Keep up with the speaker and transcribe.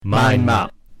Mind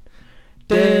map.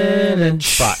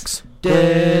 Facts.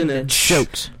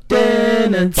 Jokes.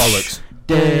 Bollocks.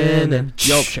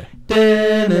 Yorkshire.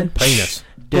 Penis.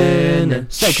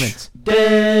 Segments.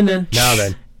 Now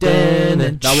then.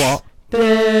 Now what?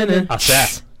 I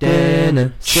said.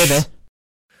 Skibby.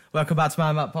 Welcome back to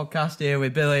My Map Podcast, here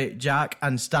with Billy, Jack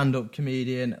and stand-up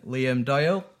comedian Liam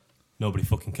Doyle. Nobody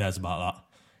fucking cares about that.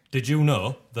 Did you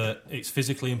know that it's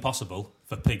physically impossible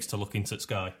for pigs to look into the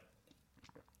sky?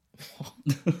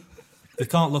 They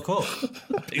can't look up.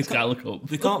 Pigs can't look up.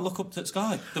 They can't look up to the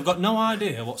sky. They've got no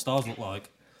idea what stars look like.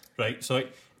 Right? So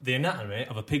the anatomy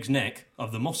of a pig's neck,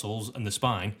 of the muscles and the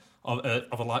spine, of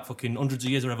a like fucking hundreds of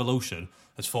years of evolution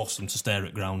has forced them to stare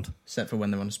at ground. Except for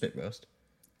when they're on a spit roast.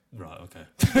 Right, okay.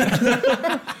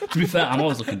 To be fair, I'm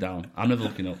always looking down. I'm never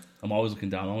looking up. I'm always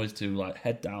looking down. I'm always to like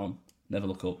head down, never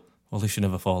look up. Well, at least you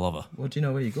never fall over. Well, do you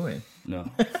know where you're going? No.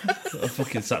 I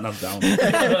fucking sat nav down.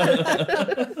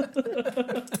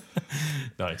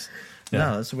 Nice.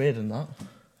 No, that's weird than that.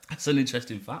 That's an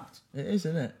interesting fact. It is,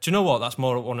 isn't it? Do you know what? That's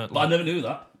more one of... But I never knew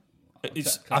that.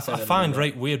 I find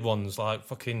right weird ones, like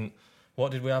fucking...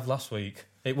 What did we have last week?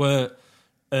 It were...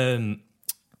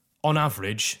 on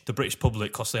average, the British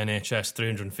public costs the NHS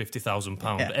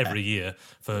 £350,000 every year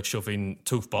for shoving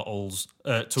toothbrushes,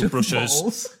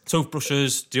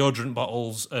 deodorant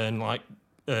bottles, and like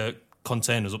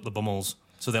containers up the bumholes.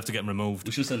 So they have to get them removed.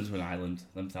 We should send them to an island,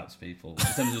 them types of people. We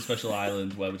send them to a special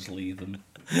island where we just leave them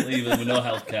with no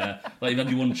healthcare. Like, you've had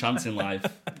your one chance in life.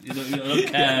 You don't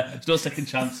care. There's no second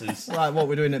chances. Like what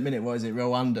we're doing at the minute, what is it,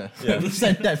 Rwanda? Yeah. We'll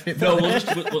send everybody. No, we'll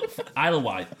just... Isle of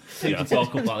Wight. People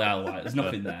talk about the Isle of Wight. There's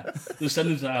nothing there. Just send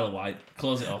them to the Isle of Wight,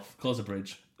 close it off, close the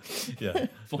bridge. Yeah.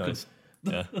 Fuck nice.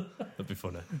 Yeah, that'd be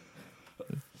funny.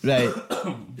 Right.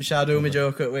 Shall I do my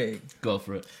joke at week? Go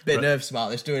for it. Bit nervous about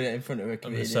this, doing it in front of a I'm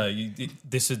comedian. going to say,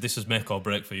 this is make or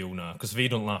break for you now, because if you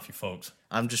don't laugh, you're fucked.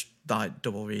 I'm just like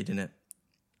double reading it.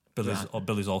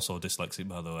 Billy's also dyslexic,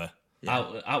 by the way.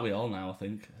 Yeah. Aren't we all now, I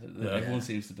think? Yeah. Everyone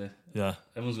seems to be. Yeah.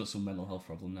 Everyone's got some mental health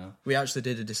problem now. We actually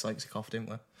did a dyslexic off, didn't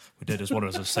we? We did as one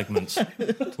of those segments. Was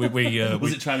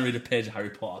it trying to read a page of Harry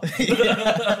Potter?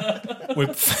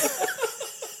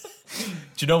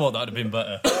 Do you know what? That'd have been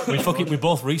better. We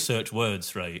both researched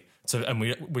words, right? And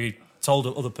we told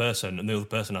the other person, and the other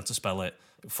person had to spell it.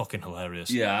 Fucking hilarious.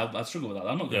 Yeah, I struggle with that.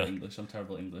 I'm not good at English. I'm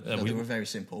terrible at English. They were very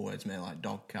simple words, mate, like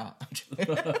dog, cat.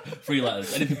 3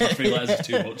 letters. Anything past 3 letters is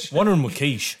too much. One of them were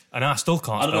quiche, and I still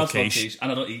can't I don't know spell how to spell quiche. quiche,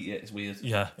 and I don't eat it. It's weird.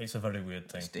 Yeah, it's a very weird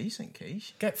thing. It's decent,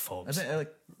 quiche. Get A fucked. bit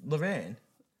like Lorraine.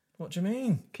 What do you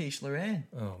mean? Quiche Lorraine.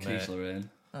 Oh, Quiche mate. Lorraine.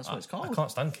 That's what it's called. I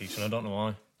can't stand quiche, and I don't know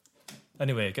why.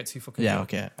 Anyway, get to your fucking... Yeah,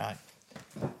 joke. okay, right.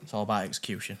 It's all about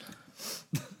execution.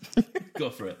 Go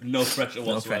for it. No pressure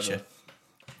whatsoever. No pressure.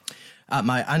 At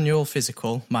my annual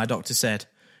physical, my doctor said,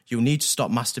 "You need to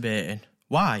stop masturbating."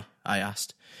 "Why?" I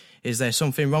asked. "Is there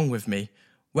something wrong with me?"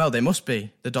 "Well, there must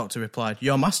be," the doctor replied.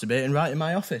 "You're masturbating right in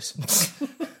my office."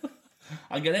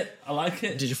 I get it. I like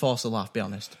it. Did you force a laugh, be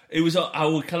honest? It was. I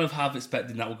would kind of have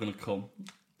expected that were going to come.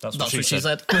 That's That's what she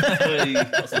said.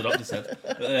 That's what the doctor said.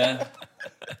 But, yeah.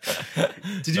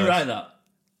 Did you write that?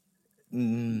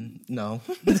 No.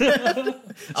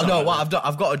 I know what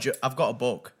I've got a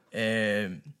book.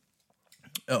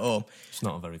 At home. It's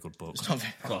not a very good book. It's not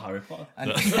very Got Harry Potter.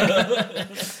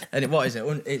 and what is it?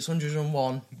 It's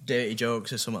 101 dirty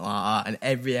jokes or something like that. And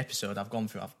every episode I've gone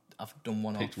through, I've done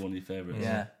one Picked off. one of your favourites.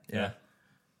 Yeah.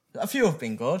 A few have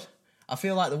been good. I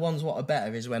feel like the ones what are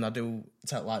better is when I do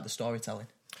like the storytelling.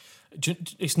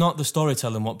 It's not the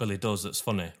storytelling what Billy does that's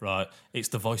funny, right? It's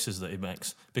the voices that he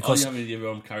makes. Oh, Because you having your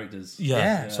own characters.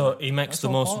 yeah, so he makes That's the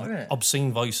all most part of it.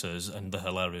 obscene voices and they're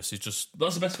hilarious. He's just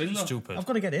That's the best thing, though. stupid. I've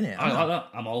got to get in it. I like that.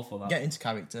 I'm all for that. Get into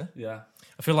character. Yeah.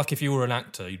 I feel like if you were an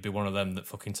actor, you'd be one of them that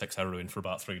fucking takes heroin for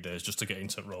about 3 days just to get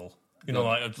into the role. You know,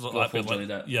 like full like Johnny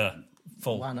Depp. yeah,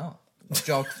 full Why not?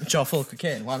 Jaw full of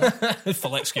cocaine. Why not?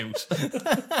 full excuse.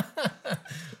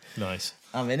 Nice.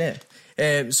 I'm in it.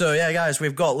 So yeah, guys,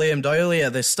 we've got Liam Doyle here,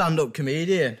 the stand-up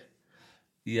comedian.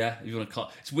 Yeah, if you want to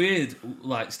call it's weird.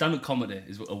 Like stand-up comedy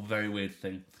is a very weird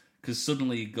thing because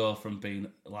suddenly you go from being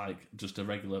like just a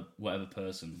regular whatever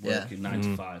person working 9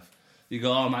 to 5. You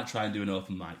go, oh, I might try and do an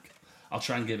open mic. I'll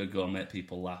try and give it a go and make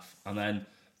people laugh, and then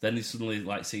you suddenly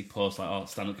like see posts like, oh,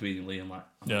 stand-up comedian Liam, like,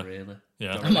 Yeah. really?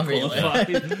 Yeah.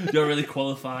 Don't really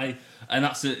qualify, and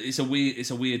it's a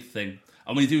weird thing.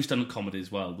 And when you do stand-up comedy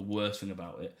as well, the worst thing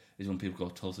about it is when people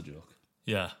go, tell us a joke.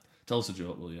 Yeah. Tell us a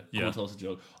joke, will you? Yeah. Come on, tell us a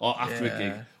joke. Or after Yeah. a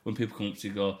gig, when people come up to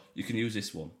you, go, you can use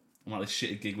this one. I'm like, this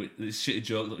shitty gig, this shitty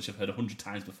joke that I've heard 100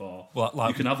 times before. Like-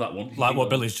 you can have that one. You Like can what go.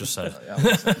 Billy's just said.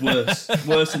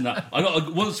 Worse than that. I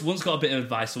once got a bit of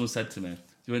advice. Someone said to me,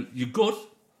 they went, "You're good,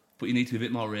 but you need to be a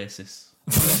bit more racist.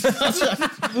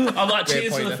 I'm like,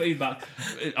 cheers for the feedback.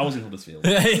 I was in Huddersfield.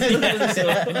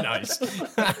 Nice.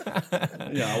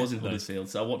 Yeah, I was in Huddersfield,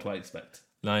 so what do I expect?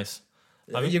 Nice.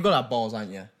 You've got to have balls,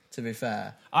 haven't you? To be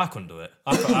fair. I couldn't do it.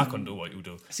 I couldn't do what you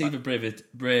do. It's either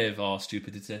brave or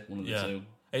stupidity, one of the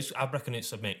two. I reckon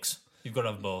it's a mix. You've got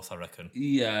to have both, I reckon.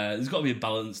 Yeah, there's got to be a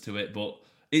balance to it, but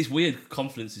it's weird.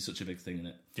 Confidence is such a big thing, isn't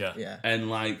it? Yeah. And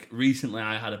like recently,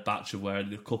 I had a batch of where I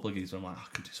did a couple of gigs where I'm like, I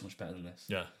can do so much better than this.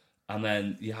 Yeah. And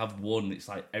then you have one, it's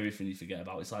like everything you forget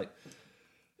about. It's like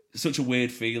such a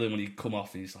weird feeling when you come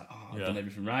off and it's like, oh, I've done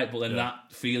everything right. But then that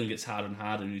feeling gets harder and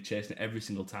harder and you're chasing it every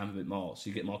single time a bit more. So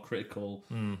you get more critical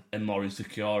and more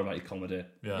insecure about your comedy.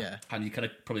 Yeah. And you kind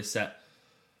of probably set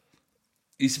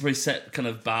kind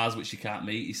of bars which you can't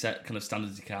meet. You set kind of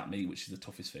standards you can't meet, which is the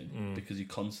toughest thing because you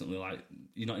constantly like,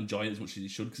 you're not enjoying it as much as you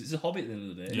should because it's a hobby at the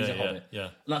end of the day. It's a hobby. Yeah.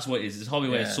 And that's what it is. It's a hobby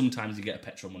where sometimes you get a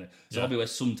petrol money. It's a hobby where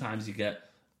sometimes you get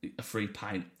a free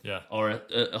pint. Yeah. Or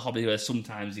a hobby where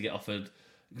sometimes you get offered,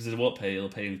 because they won't pay, they'll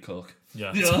pay in Coke.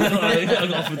 Yeah. You know, like, I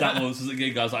got offered that once as a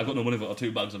gig. I was like, I've got no money, but I've got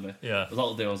 2 bags of me. Yeah. The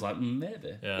whole day I was like,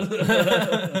 maybe.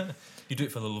 Yeah. You do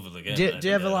it for the love of the game. Do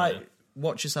you ever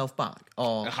watch yourself back?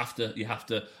 Or You have to.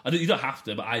 You don't have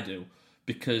to, but I do.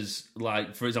 Because,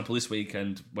 like, for example, this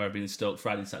weekend where I've been in Stoke,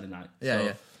 Friday and Saturday night.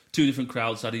 Yeah. 2 different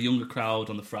crowds. I had a younger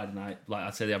crowd on the Friday night. Like,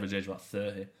 I'd say the average age was about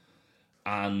 30.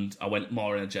 And I went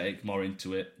more energetic, more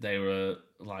into it. They were,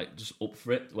 like, just up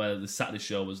for it. Where the Saturday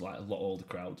show was, like, a lot older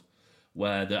crowd.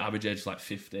 Where the average age is, like,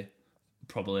 50,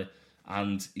 probably.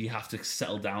 And you have to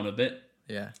settle down a bit.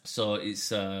 Yeah. So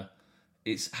it's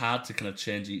hard to kind of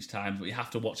change each time, but you have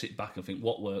to watch it back and think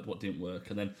what worked, what didn't work.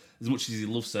 And then as much as you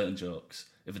love certain jokes,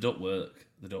 if they don't work,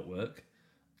 they don't work.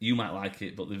 You might like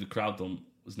it, but if the crowd don't,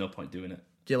 there's no point doing it.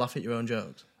 Do you laugh at your own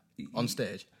jokes on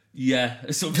stage? Yeah,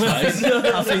 sometimes.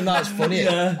 I think that's funny.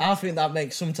 Yeah. I think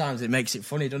that sometimes it makes it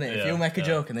funny, doesn't it? If you make a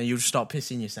joke and then you just start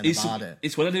pissing yourself about it.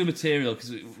 It's when I do material,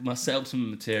 because I set up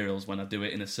some materials when I do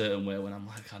it in a certain way, when I'm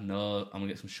like, I know I'm going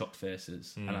to get some shocked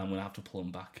faces and I'm going to have to pull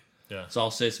them back. Yeah. So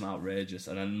I'll say something outrageous,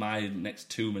 and then my next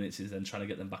 2 minutes is then trying to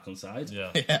get them back on side.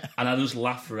 Yeah. And I just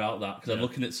laugh throughout that, because I'm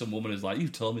looking at some woman who's like, you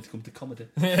told me to come to comedy.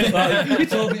 Like, you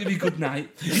told me it'd be a good night.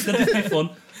 You said it'd be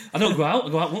fun. I don't go out. I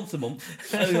go out once a month.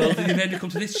 You know, you made me come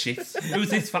to this shit. Who's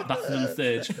this fat bastard on the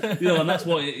stage? You know, and that's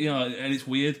what, and it's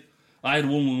weird. I had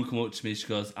one woman come up to me, she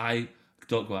goes, I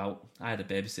don't go out. I had a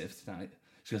babysitter for tonight.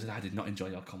 She goes, I did not enjoy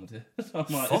your comedy. I'm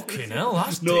like, fucking hell,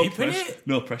 that's deep, innit?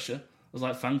 No pressure. I was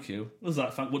like, thank you. I was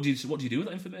like, what do you do with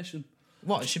that information?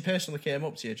 What, she personally came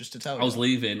up to you just to tell you? I was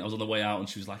leaving, I was on the way out, and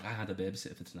she was like, I had a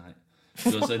babysitter for tonight.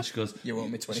 She goes, you owe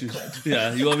me 20 quid.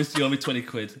 Yeah, you owe me 20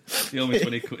 quid. You owe me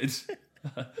 20 quid.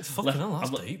 Fucking hell,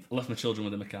 that's deep. I left my children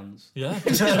with the McCanns. Yeah.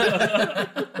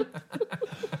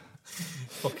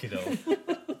 Fucking hell.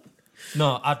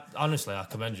 No, honestly, I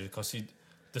commend you, because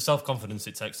the self-confidence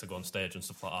it takes to go on stage and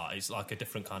stuff like that is like a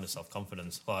different kind of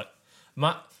self-confidence. Like,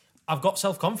 I've got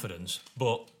self-confidence,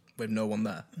 but with no one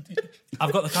there.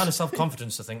 I've got the kind of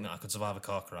self-confidence to think that I could survive a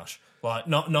car crash. Like,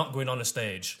 not going on a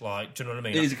stage. Like, do you know what I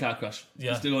mean? It is a car crash.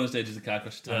 Yeah. Still on a stage is a car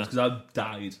crash at times, because I've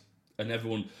died. And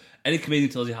any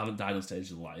comedian tells you haven't died on stage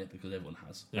is a liar, because everyone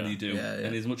has. Yeah. And you do. Yeah, yeah.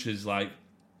 And as much as, like,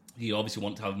 you obviously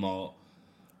want to have more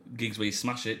gigs where you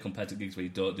smash it compared to gigs where you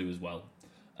don't do as well.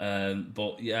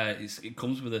 But yeah, it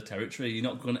comes with the territory.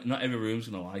 Not every room's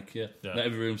gonna like you. Yeah. Not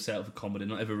every room's set up for comedy.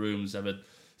 Not every room's ever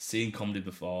seen comedy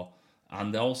before.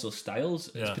 And they're also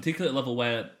styles. Yeah. It's particularly at a level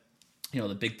where,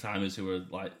 the big timers who are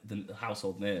like the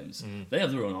household names, they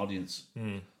have their own audience.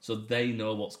 So they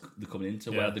know what they're coming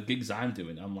into. Yeah. Where the gigs I'm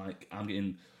doing, I'm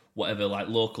getting whatever, like,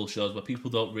 local shows where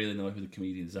people don't really know who the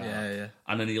comedians are. Yeah, yeah.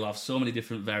 And then you'll have so many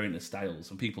different variant of styles,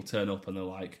 and people turn up and they're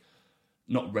like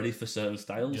not ready for certain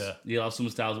styles. Yeah. You'll have some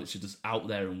styles which are just out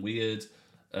there and weird.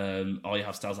 Or you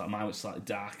have styles like mine which are slightly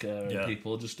darker, and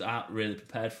people just aren't really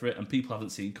prepared for it, and people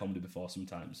haven't seen comedy before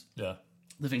sometimes. Yeah.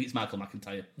 They think it's Michael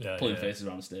McIntyre pulling faces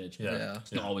around the stage. Yeah.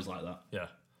 It's not always like that. Yeah.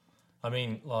 I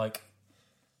mean, like,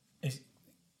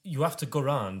 you have to go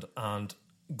around and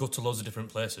go to loads of different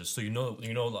places, so you know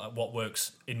like what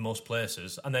works in most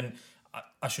places, and then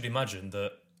I should imagine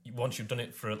that once you've done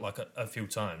it for like a few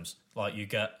times, like you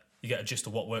get a gist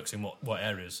of what works in what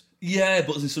areas. Yeah,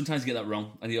 but sometimes you get that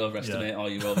wrong and you overestimate or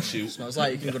you overshoot. So it's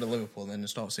like you can go to Liverpool and then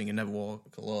start singing "Never Walk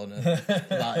Alone"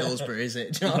 about Hillsborough, is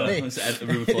it? Do you know what I mean? It's a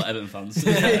room full of Everton fans.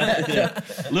 Yeah.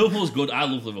 Liverpool's good. I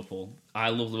love Liverpool.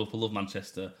 Love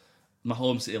Manchester. My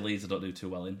home city, Leeds, I don't do too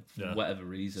well in, for whatever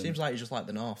reason. Seems like you just like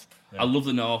the North. Yeah. I love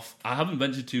the North. I haven't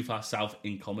ventured too far south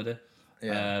in comedy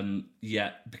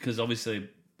yet, because obviously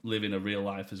living a real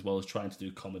life as well as trying to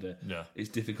do comedy, it's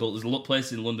difficult. There's a lot of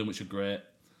places in London which are great,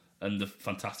 and they're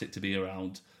fantastic to be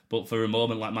around. But for a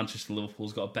moment, like Manchester,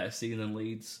 Liverpool's got a better scene than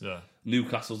Leeds. Yeah.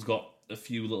 Newcastle's got a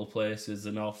few little places.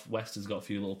 The North West has got a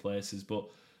few little places. But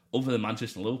other than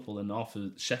Manchester and Liverpool, the North,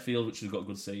 Sheffield, which has got a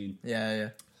good scene. Yeah.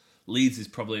 Leeds is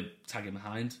probably tagging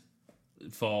behind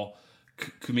for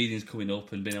comedians coming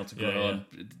up and being able to grow and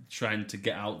trying to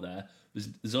get out there.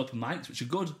 There's open mics, which are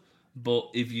good. But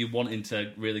if you're wanting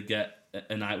to really get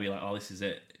a night where you're like, oh, this is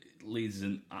it, Leeds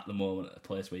isn't at the moment a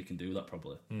place where you can do that,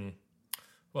 probably.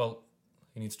 Well,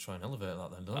 you need to try and elevate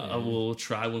that then, don't you? I will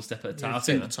try one step at a time. I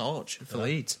think the torch for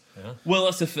Leeds. Yeah. Well,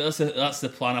 that's the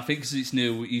plan. I think because it's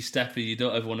new, you step in, you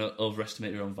don't ever want to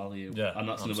overestimate your own value. Yeah, and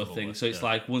that's another absolutely. thing. So it's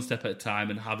like one step at a time,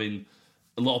 and having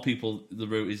a lot of people, the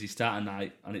route is you start a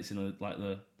night and it's in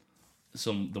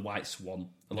the White Swan.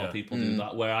 A lot of people do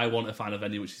that. Where I want to find a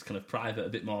venue which is kind of private, a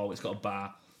bit more. It's got a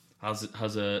bar,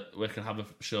 we can have a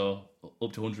show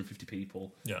up to 150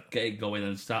 people. Yeah. Get it going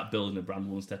and start building a brand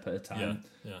one step at a time.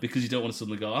 Yeah. Because you don't want to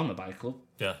suddenly go, I'm gonna buy a club.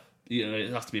 Yeah. You know,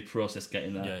 it has to be a process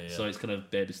getting there. Yeah. So it's kind of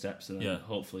baby steps and then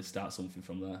hopefully start something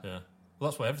from there. Yeah. Well,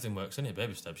 that's why everything works, isn't it?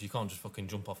 Baby steps. You can't just fucking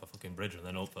jump off a fucking bridge and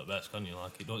then hope at best, can you?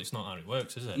 Like, it's not how it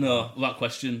works, is it? No, without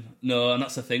question. No, and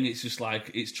that's the thing. It's just like,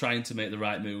 it's trying to make the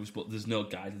right moves, but there's no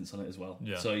guidance on it as well.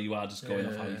 Yeah. So you are just going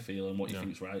off how you feel and what you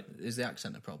think's right. Is the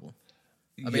accent a problem?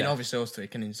 I mean, obviously us three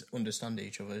can understand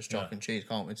each other's chalk and cheese,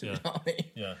 can't we? To be honest.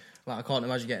 Yeah. Like, I can't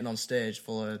imagine getting on stage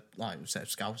full of, like, say,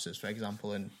 Scousers, for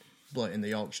example, and blurting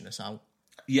the Yorkshireness out.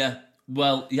 Yeah.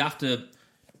 Well, you have to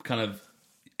kind of,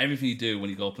 everything you do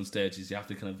when you go up on stages, you have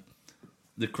to kind of,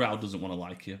 the crowd doesn't want to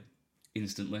like you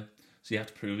instantly. So you have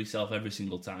to prove yourself every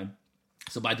single time.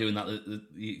 So by doing that,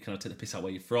 you kind of take the piss out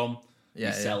where you're from,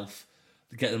 yourself,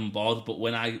 to get them on board. But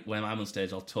when I'm on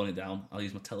stage, I'll tone it down. I'll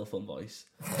use my telephone voice.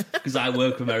 Because I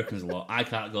work with Americans a lot. I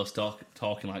can't go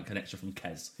talking like an extra from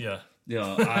Kes. Yeah. You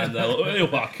know, and they're like, hey,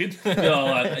 walking. You know,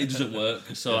 like, it doesn't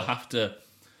work. So I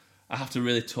have to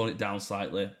really tone it down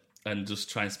slightly and just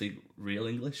try and speak real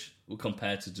English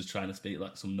compared to just trying to speak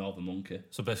like some northern monkey.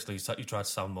 So basically, you try to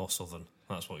sound more southern.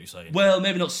 That's what you're saying. Well,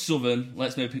 maybe not southern.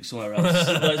 Let's maybe pick somewhere else.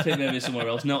 Let's pick maybe somewhere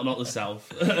else. Not the south.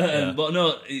 But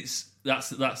no,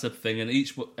 that's a thing. And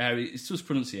each area, it's just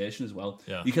pronunciation as well.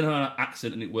 Yeah. You can have an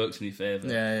accent and it works in your favour.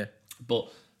 Yeah. But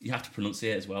you have to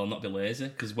pronunciate as well, not be lazy.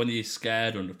 Because when you're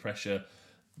scared or under pressure,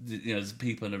 you know, there's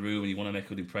people in a room and you want to make a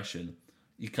good impression,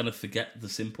 you kind of forget the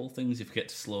simple things. You forget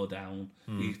to slow down.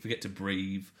 You forget to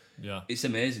breathe. Yeah. It's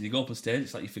amazing. You go up on stage,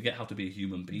 it's like you forget how to be a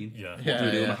human being. Yeah. What do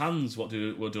I do with my hands? What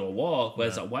do I walk?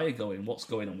 Where's that wire going? What's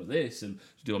going on with this? And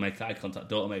do I make eye contact?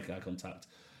 Don't I make eye contact?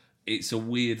 It's a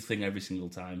weird thing every single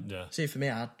time. Yeah. See, for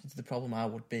me, the problem I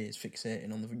would be is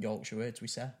fixating on the Yorkshire words we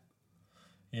say.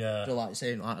 Yeah. So, like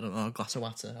saying, I don't know, a glass of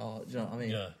water, or do you know what I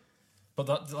mean? Yeah. But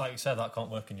that, like you said, that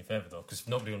can't work in your favour though, because if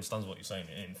nobody understands what you're saying,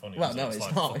 it ain't funny. Well, is it? no, it's it's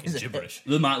like not, fucking is it? gibberish.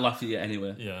 They might laugh at you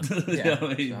anyway. Yeah. Yeah. know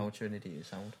what I mean? So how much of an idiot you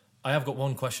sound. I have got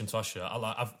one question to ask you.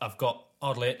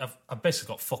 I've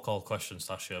basically got fuck all questions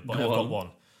to ask you, but I've got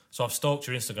one. So I've stalked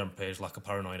your Instagram page like a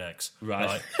paranoid ex.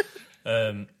 Right.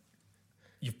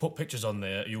 You've put pictures on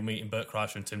there. You're meeting Bert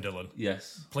Kreischer and Tim Dillon.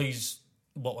 Yes. Please,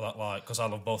 what was that like? Because I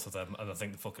love both of them, and I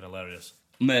think they're fucking hilarious.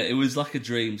 Mate, it was like a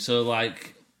dream. So,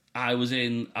 like, I was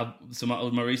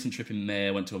my recent trip in May,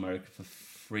 I went to America for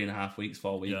 3.5 weeks,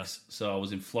 4 weeks. Yeah. So I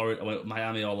was in Florida, I went to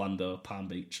Miami, Orlando, Palm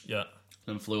Beach. Yeah.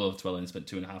 Then flew over to LA and spent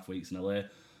 2.5 weeks in LA.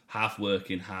 Half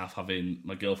working, half having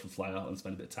my girlfriend fly out and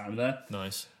spend a bit of time there.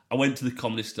 Nice. I went to the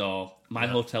Comedy Store. My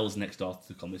hotel's next door to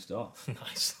the Comedy Store.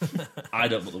 Nice. I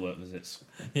don't book the work visits.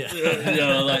 Yeah. You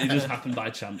know, like, it just happened by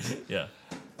chance. Yeah.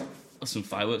 There's some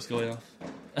fireworks going off.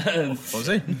 Was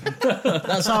he?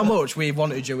 That's how much we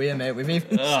wanted you here, mate. We've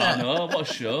even Oh, no, what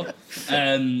a show.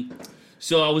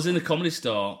 So I was in the Comedy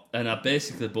Store and I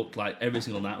basically booked like every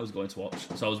single night I was going to watch.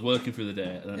 So I was working through the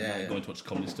day and then going to watch the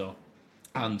Comedy Store.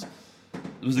 And there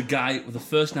was a guy, the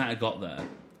first night I got there,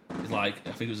 like,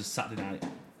 I think it was a Saturday night.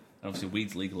 And obviously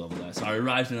weed's legal over there. So I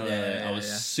arrived in LA, I was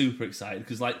super excited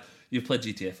because, like, you've played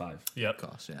GTA 5. Yeah. Of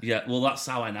course, yeah. Yeah, well, that's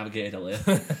how I navigated LA.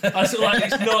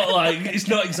 It's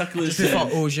not exactly the same.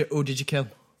 Who did you kill?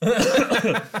 Do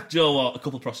you know what? A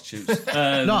couple of prostitutes.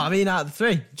 No, I mean out of the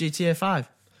three, GTA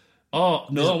 5. Oh,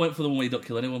 no, I went for the one where you don't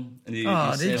kill anyone. And Did you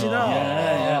know?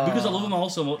 Yeah. Because I love them all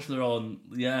so much for their own.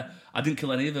 Yeah, I didn't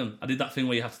kill any of them. I did that thing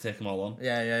where you have to take them all on.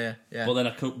 Yeah. But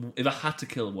then if I had to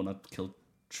kill one, I'd kill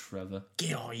Trevor.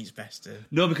 Oh, he's best, dude.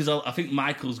 No, because I think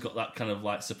Michael's got that kind of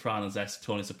like Sopranos-esque,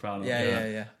 Tony Soprano.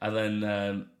 Yeah. And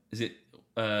then, is it...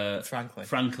 Franklin.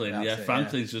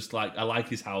 Franklin's just like, I like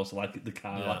his house, I like the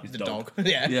car, I like his dog.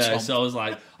 Yeah, Tom. So I was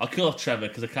like, I'll kill off Trevor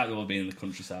because I can't go being in the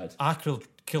countryside. I killed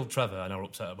Trevor and I was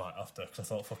upset about it after because I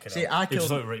thought, fucking See, hell.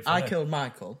 I killed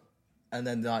Michael and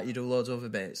then like you do loads of other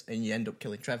bits, and you end up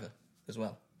killing Trevor as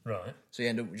well. Right. So you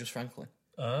end up with just Franklin.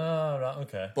 Ah, right,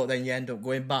 okay. But then you end up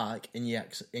going back, and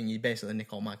you basically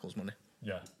nick all Michael's money.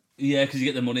 Yeah. Yeah, because you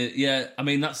get the money. Yeah, I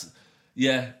mean, that's...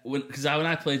 Yeah, because when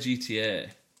I played GTA...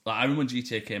 Like, I remember when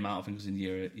GTA came out, I think it was in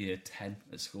year 10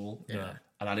 at school. Yeah.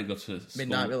 And I didn't go to school.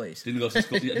 Midnight release. Didn't go to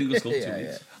school. Didn't go to school for 2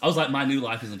 weeks. I was like, my new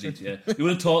life is on GTA. You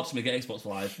wouldn't talk to me, get Xbox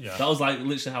Live. Yeah. That was like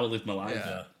literally how I lived my life.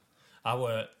 Yeah.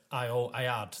 I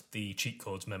had the cheat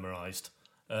codes memorised.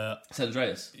 San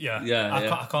Andreas? Yeah.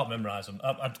 I can't memorise them.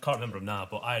 I can't remember them now,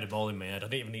 but I had them all in my head. I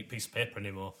didn't even need a piece of paper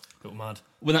anymore. It was mad.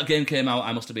 When that game came out,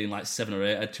 I must have been like 7 or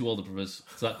 8. I had 2 older brothers,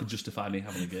 so that could justify me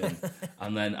having a game.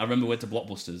 And then I remember I went to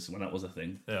Blockbusters when that was a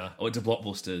thing. Yeah. I went to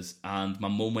Blockbusters, and my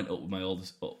mum went up with my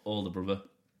older brother,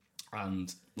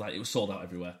 and like it was sold out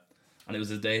everywhere. And it was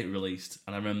the day it released,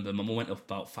 and I remember my mum went up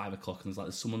about 5 o'clock and was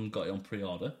like, someone got it on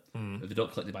pre-order. If they don't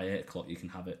collect it by 8 o'clock, you can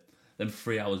have it. Then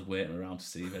 3 hours waiting around to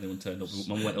see if anyone turned up.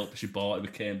 Mum went up, she bought it, we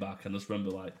came back, and I just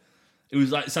remember like, it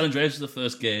was like San Andreas was the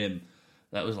first game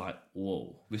that was like,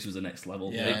 whoa, this was the next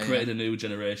level. Yeah, it created a new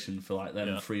generation for like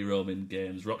them free roaming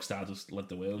games. Rockstar just led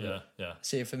the way with it. Yeah.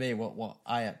 See, for me, what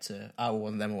I was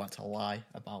one of them who had to lie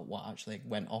about what actually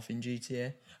went off in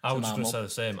GTA. I was just going to say the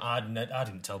same. I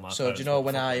didn't tell my So parents do you know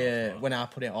what when I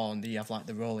put it on, you have like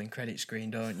the rolling credit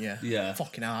screen, don't you? Yeah.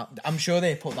 Fucking hell. I'm sure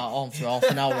they put that on for half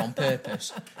an hour on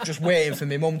purpose, just waiting for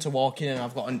my mum to walk in, and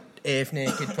I've got an half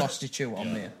naked prostitute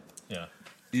on me. Yeah.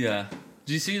 Yeah.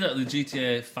 Did you see that the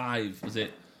GTA 5, was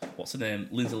it, what's her name?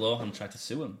 Lindsay Lohan tried to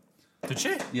sue him. Did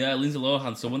she? Yeah, Lindsay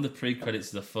Lohan. So one of the pre-credits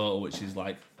is a photo which is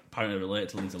like apparently related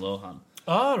to Lindsay Lohan.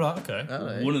 Oh, right, okay.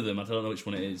 Right. One of them, I don't know which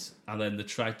one it is. And then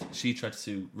she tried to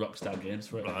sue Rockstar Games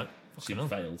for it. Right. She Fucking hell.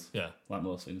 failed. Yeah. Like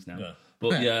most things now. Yeah.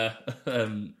 But yeah,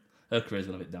 her career's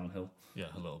gone a bit downhill. Yeah,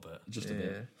 a little bit. Just a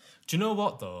bit. Do you know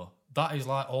what, though? That is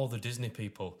like all the Disney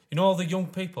people. You know all the young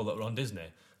people that were on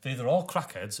Disney? They're either all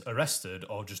crackheads, arrested,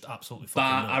 or just absolutely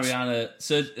fucking nuts.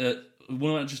 Ariana...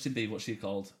 one of Justin Bieber, what's she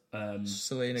called?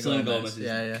 Selena Gomez is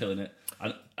yeah. killing it.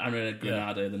 And Ariana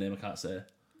Grande, the name I can't say.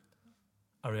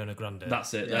 Ariana Grande.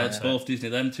 That's it. Yeah, It's both Disney.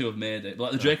 Them two have made it. But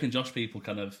like the Drake and Josh people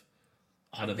kind of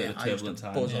had a bit of a turbulent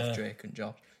time. Buzz off Drake and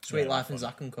Josh. Sweet Life and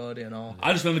Zack and Cody and all.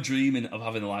 I just remember dreaming of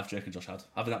having the life Drake and Josh had.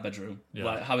 Having that bedroom. Yeah.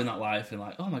 Like having that life and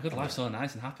like, oh my god, life's so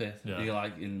nice and happy. Yeah. You're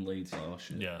like in Leeds, like, oh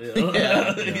shit. Yeah.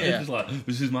 You're just like,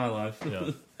 this is my life. Yeah.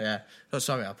 Yeah. Oh,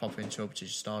 sorry, I popped into your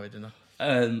story, didn't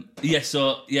I?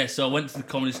 So I went to the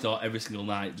Comedy Store every single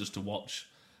night just to watch.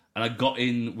 And I got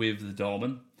in with the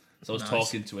doorman. So I was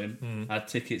talking to him. I had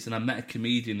tickets and I met a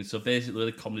comedian. So basically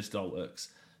the Comedy Store works.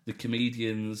 The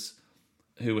comedians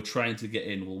who are trying to get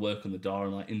in will work on the door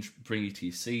and like bring you to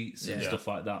your seats and stuff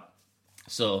like that.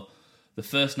 So the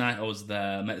first night I was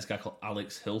there, I met this guy called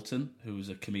Alex Hilton, who's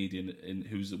a comedian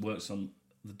who works on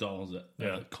the doors at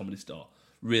the Comedy Store.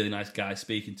 Really nice guy,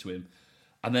 speaking to him.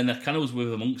 And then I kind of was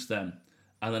with amongst them.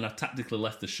 And then I tactically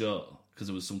left the show because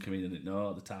there was some comedian I didn't know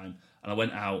at the time. And I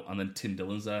went out and then Tim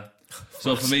Dillon's there.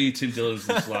 So for me, Tim Dillon's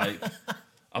just like...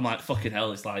 I'm like, fucking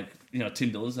hell, it's like,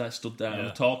 Tim Dillon's there, stood there, and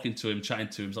I'm talking to him, chatting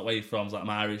to him, he's like, where are you from? I was like, I'm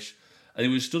Irish. And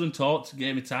he was stood and talked,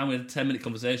 gave me time, we had a 10-minute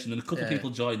conversation, and a couple of people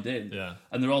joined in,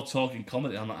 and they're all talking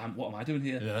comedy. I'm like, what am I doing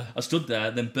here? Yeah. I stood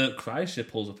there, then Bert Kreischer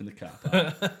pulls up in the car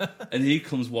park, and he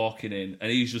comes walking in,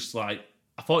 and he's just like,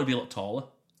 I thought he'd be a lot taller.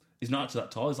 He's not actually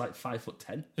that tall, he's like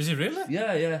 5'10". Is he really?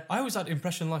 Yeah. I always had the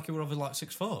impression like he were over like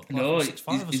 6 foot. Like No,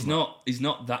 6'5" he's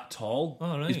not that tall.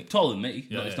 Oh, right. He's taller than me,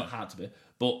 it's not hard to be,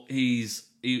 but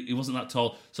he wasn't that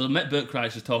tall. So I met Bert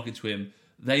Kreischer talking to him.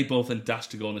 They both then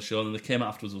dashed to go on the show, and then they came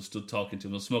afterwards and stood talking to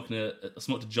him. I was smoking I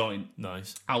smoked a joint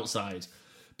outside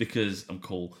because I'm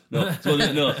cool. No,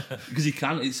 because you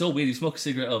can. It's so weird. You smoke a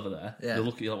cigarette over there, they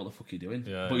look at you like, what the fuck are you doing?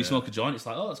 But you smoke a joint, it's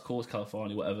like, oh, that's cool, it's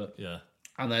California, whatever. Yeah.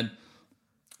 And then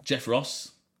Jeff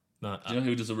Ross, no, do you know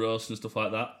who does a roast and stuff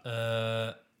like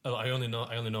that? I only know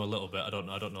a little bit. I don't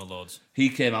know loads. He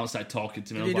came out and started talking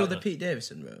to me. Did he do the Pete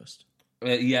Davidson roast?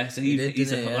 So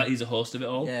he's a host of it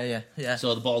all. Yeah.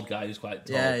 So the bald guy who's quite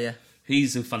tall. Yeah.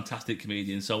 He's a fantastic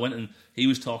comedian. So I went and he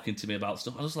was talking to me about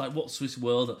stuff. I was like, what's this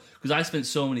world? Because I spent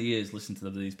so many years listening to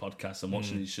these podcasts and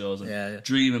watching these shows and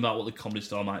dreaming about what the Comedy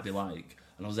Store might be like.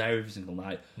 And I was there every single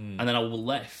night. And then I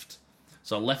left.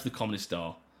 So I left the Comedy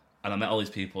Store and I met all these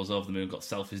people. I was over the moon, got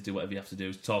selfies, do whatever you have to do,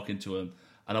 was talking to them.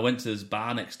 And I went to this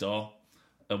bar next door,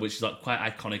 which is like quite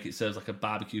iconic. It serves like a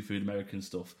barbecue food, American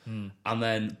stuff. And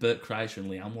then Bert Kreischer and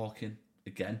Liam walk in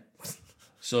again.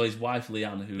 So his wife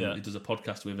Leanne, who he does a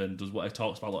podcast with and does what he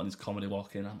talks about a lot in his comedy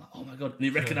walking, I'm like, oh my god! And he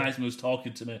recognised me, was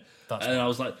talking to me, I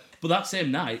was like, but that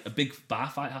same night, a big bar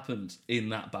fight happened in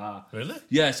that bar. Really?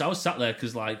 Yeah. So I was sat there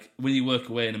because like when you work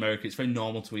away in America, it's very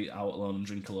normal to eat out alone and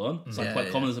drink alone. It's like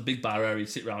quite common. There's a big bar area, you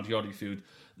sit around, you order your food.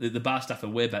 The bar staff are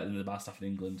way better than the bar staff in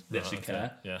England. They actually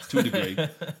care to a degree.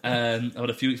 I've had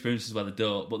a few experiences where they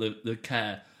don't, but they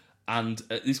care. And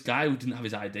this guy who didn't have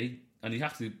his ID. And you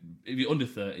have to, if you're under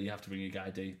 30, you have to bring your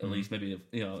ID. At least maybe,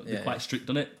 they're quite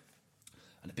strict on it.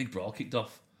 And a big brawl kicked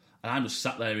off. And I'm just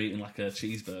sat there eating like a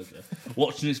cheeseburger,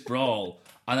 watching this brawl.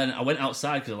 And then I went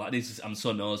outside because I'm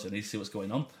so nosy, I need to see what's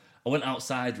going on. I went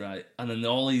outside, right? And then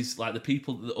all these, like the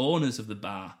people, the owners of the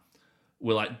bar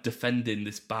were like defending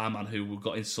this barman who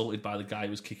got insulted by the guy who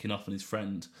was kicking off and his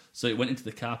friend. So it went into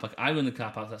the car park. I went in the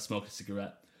car park to smoke a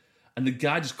cigarette. And the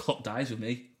guy just clocked eyes with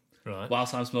me. Right.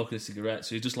 Whilst I'm smoking a cigarette,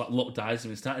 so he just like locked eyes at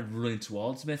me and started running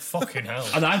towards me. Fucking hell!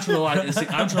 And I'm trying to light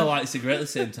a cigarette at the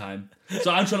same time.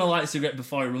 So I'm trying to light a cigarette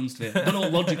before he runs to me. I don't know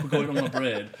what logic was going on in my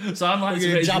brain. So I'm like,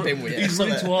 he's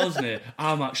running towards me.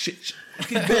 I'm like, shit, I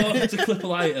can go to clip a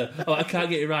lighter. Oh, I can't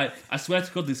get it right. I swear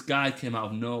to God, this guy came out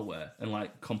of nowhere and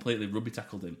like completely rugby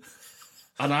tackled him.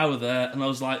 And I was there, and I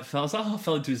was like, I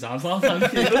fell into his arms.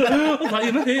 Thank you. I was like,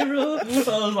 you're my hero.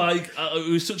 I was like,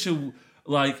 it was such a.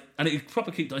 Like, and it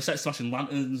proper kicked. I started smashing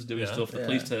lanterns, doing stuff. The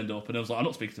police turned up, and I was like, "I'm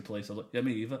not speaking to the police." I was like, "Yeah,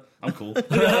 me either. I'm cool." Fuck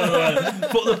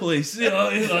the police. Like,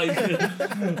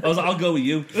 I was like, "I'll go with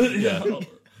you."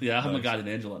 I had my guardian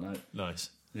angel that night.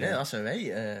 Nice. Yeah, that's a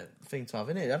great thing to have,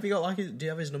 isn't it? Have you got like? Do you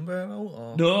have his number out?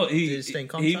 Or no, do you stay in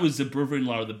contact? he was the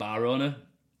brother-in-law of the bar owner.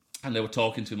 And they were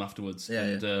talking to him afterwards,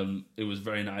 and it was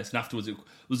very nice. And afterwards, it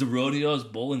was the rodeo's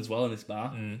bowling as well in this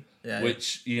bar,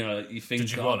 which you think.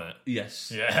 Did you want it?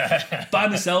 Yes. Yeah. By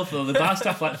myself though, the bar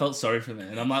staff felt sorry for me,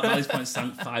 and I'm like, at this point,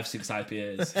 sank 5-6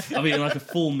 IPAs. I'm eating like a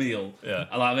full meal. Yeah.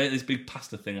 I ate this big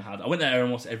pasta thing I had. I went there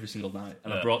almost every single night,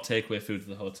 and I brought takeaway food to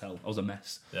the hotel. I was a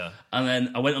mess. Yeah. And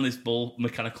then I went on this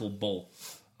mechanical bull,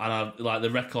 and the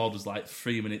record was like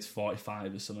 3 minutes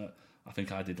 45 or something. I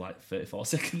think I did like 34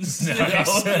 seconds.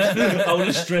 Nice. I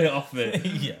was straight off it.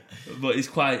 Yeah. But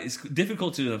it's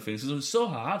difficult to do them things because it's so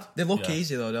hard. They look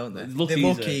easy though, don't they? They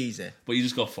look easy. But you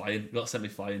just go flying. You've got to send me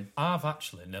flying. I've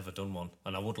actually never done one,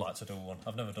 and I would like to do one.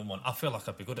 I've never done one. I feel like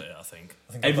I'd be good at it, I think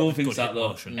Everyone thinks that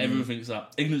though. Everyone thinks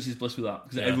that. Ignorance is bliss with that.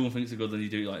 Because everyone thinks they're good, then you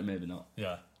do it like maybe not.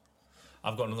 Yeah.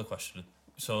 I've got another question.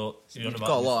 So you've got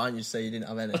a lot, and you say you didn't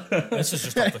have any. This is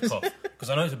just off the cuff because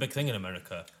I know it's a big thing in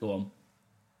America. Go on.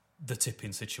 The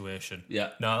tipping situation.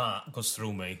 Yeah. Now that goes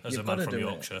through me as a man from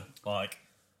Yorkshire. Like,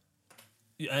 at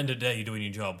the end of the day, you're doing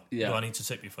your job. Yeah. Do I need to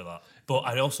tip you for that? But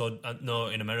I also know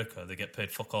in America they get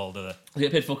paid fuck all, do they? They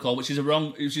get paid fuck all, which is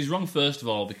wrong first of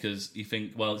all because you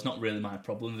think, well, it's not really my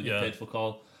problem. They get paid fuck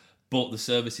all, but the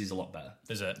service is a lot better.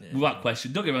 Is it? Yeah. Without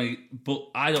question. Don't get me wrong, but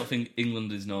I don't think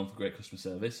England is known for great customer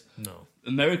service. No.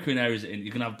 America in areas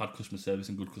you can have bad customer service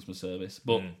and good customer service,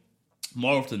 but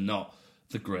more often than not,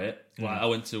 they're great. Like I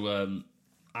went to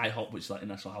IHOP, which is like a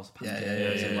National House of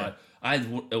Pancakes, and like I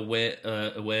had a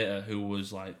waiter who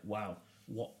was like, "Wow,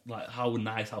 what? Like how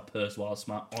nice, how personal, how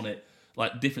smart on it."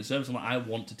 Like different service. I'm like, I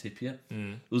want to tip you.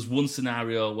 There was one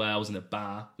scenario where I was in a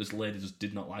bar. This lady just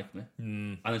did not like me,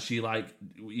 and then she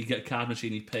you get a card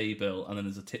machine, you pay your bill, and then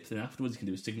there's a tip thing afterwards. You can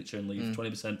do a signature and leave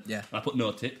 20%. Yeah, and I put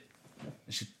no tip,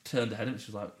 and she turned her head and she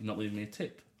was like, "You're not leaving me a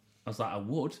tip." I was like, "I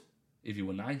would if you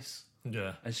were nice."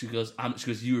 Yeah. And she goes,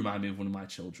 "You remind me of one of my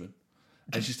children."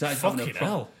 And she started having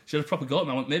she had a proper go at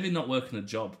me. I went, "Maybe not working a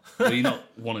job, where you're not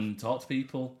wanting to talk to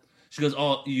people." She goes,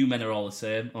 "Oh, you men are all the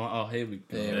same." I'm like, "Oh, here we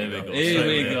go. Here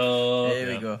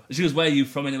we go. She goes, "Where are you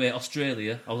from anyway?"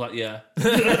 "Australia." I was like, "Yeah."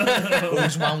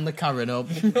 Who's wound the Karen up?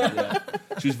 Yeah.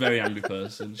 She was a very angry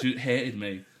person. She hated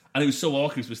me. And it was so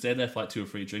awkward because we stayed there for like 2 or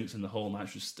 3 drinks and the whole night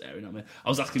she was staring at me. I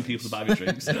was asking people to buy me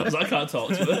drinks. I was like, I can't talk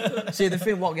to her. See, the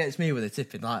thing, what gets me with the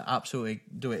tipping, like, absolutely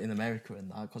do it in America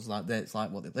and that, because like, it's like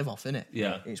what they live off, innit?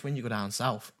 Yeah. It's when you go down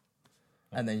south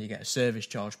and then you get a service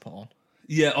charge put on.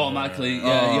 Yeah, automatically.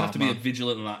 Yeah, you have to be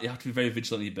vigilant on that. You have to be very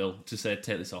vigilant on your bill to say,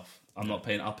 take this off. I'm not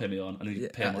paying, I'll pay me on. And then you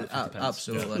pay them like 50 pence.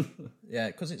 Absolutely. Yeah,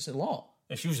 because it's a lot.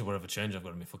 It's usually whatever change I've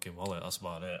got in my fucking wallet. That's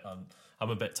about it. I'm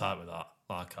a bit tight with that.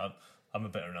 Like, I'm a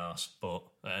bit of an arse, but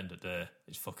at the end of the day,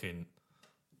 it's fucking...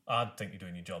 I'd think you're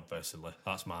doing your job, basically.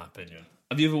 That's my opinion.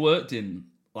 Have you ever worked in,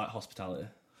 like, hospitality?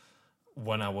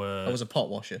 When I was a pot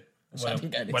washer. When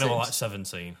I was like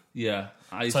 17. Yeah.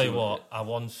 I tell you what, I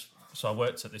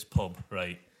worked at this pub,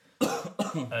 right?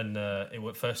 And it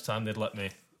was the first time they'd let me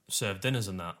serve dinners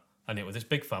and that. And it was this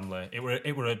big family. It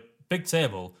were a big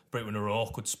table, but it was in an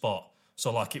awkward spot.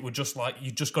 So, like, it would just, like,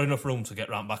 you just got enough room to get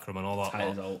round back room and all that.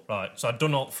 Tired out. Right. So I'd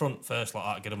done out front first, like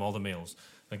that, get them all the meals.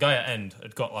 The guy at end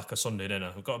had got, like, a Sunday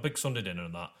dinner. We've got a big Sunday dinner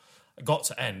and that. I got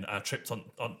to end, and I tripped on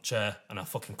a chair, and I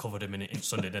fucking covered him in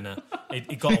Sunday dinner.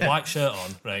 He got a white shirt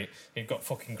on, right? He'd got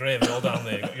fucking gravy all down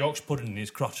there. He got Yorkshire pudding in his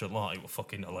crotch and like, it was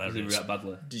fucking hilarious. Did he react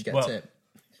badly? Did you get a tip?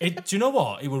 Do you know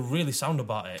what? He was really sound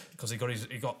about it because he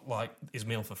got like his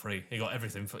meal for free. He got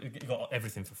everything for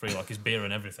free, like his beer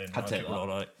and everything. I'd take that. All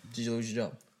right. Did you lose your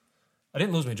job? I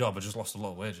didn't lose my job. I just lost a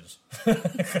lot of wages.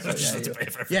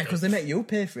 Yeah, because they make you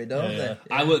pay for it, don't they? Yeah.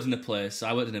 I worked in a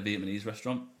Vietnamese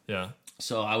restaurant. Yeah.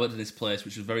 So I worked in this place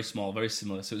which was very small, very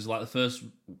similar. So it was like the first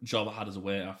job I had as a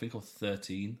waiter. I think I was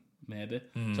 13, maybe.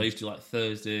 So I used to do like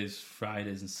Thursdays,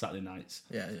 Fridays, and Saturday nights.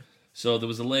 Yeah. So there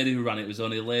was a lady who ran it. It was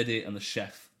only a lady and the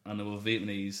chef, and they were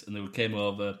Vietnamese, and they came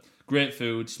over. Great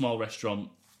food, small restaurant.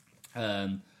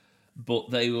 But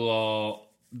there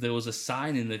was a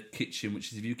sign in the kitchen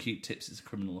which is if you keep tips, it's a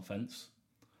criminal offence.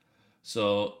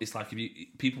 So it's like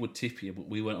people would tip you, but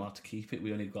we weren't allowed to keep it.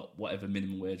 We only got whatever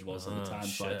minimum wage was at the time,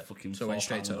 so like fucking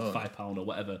 £4 or £5 or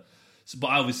whatever. So,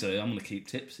 but obviously, I'm going to keep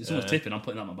tips. If someone's tipping, I'm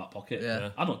putting that in my back pocket. Yeah.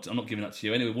 I'm not giving that to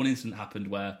you. Anyway, one incident happened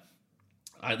where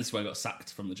this is where I got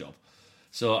sacked from the job.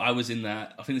 So I was in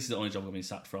there. I think this is the only job I've been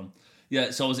sacked from. Yeah.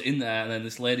 So I was in there, and then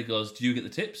this lady goes, "Do you get the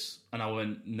tips?" And I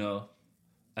went, "No."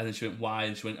 And then she went, "Why?"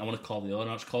 And she went, "I want to call the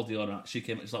owner." She called the owner. She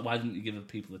came. She's like, "Why didn't you give the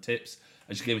people the tips?"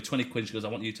 And she gave me 20 quid. She goes, "I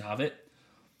want you to have it."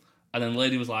 And then the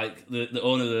lady was like, the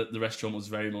owner of the restaurant was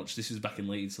very much. This was back in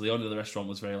Leeds, so the owner of the restaurant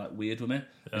was very like weird with me.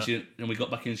 Yeah. And we got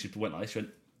back in. She went like this. She went,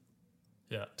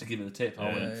 "Yeah," to give me the tip.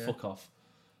 I went, "Fuck off."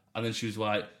 And then she was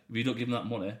like, "If you don't give me that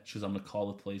money," she goes, "I'm going to call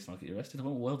the police and I'll get you arrested." I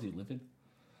went, "What world do you live in?"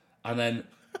 And then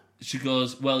she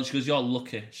goes, "You're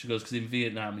lucky." She goes, "Because in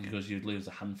Vietnam," you'd lose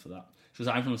a hand for that. She goes,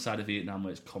 "I'm from the side of Vietnam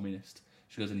where it's communist."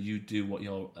 She goes, "And you do what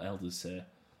your elders say."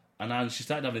 And then she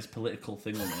started having this political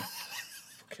thing with me.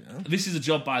 This is a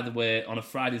job, by the way, on a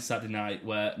Friday and Saturday night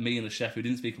where me and the chef, who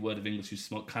didn't speak a word of English, who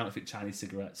smoked counterfeit Chinese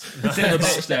cigarettes, sit on the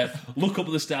back step, look up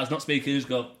at the stars, not speaking, just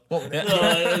go,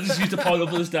 just used to point up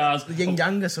at the stars. The yin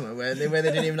yang or something where they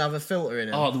didn't even have a filter in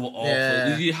it. Oh, they were awful.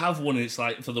 Yeah. You have one and it's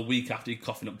like for the week after you're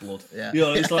coughing up blood. Yeah.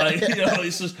 It's like,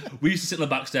 it's just, we used to sit on the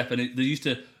back step and they used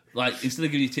to, like, instead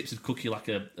of giving you tips, they'd cook you like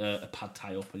a pad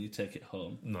thai up and you take it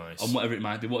home. Nice. And whatever it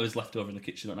might be, what was left over in the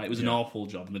kitchen that night. It was an awful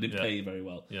job and they didn't pay you very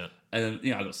well. Yeah. And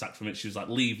then, I got sacked from it. She was like,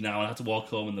 "Leave now." And I had to walk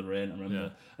home in the rain, I remember.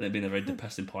 And it'd been a very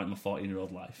depressing point in my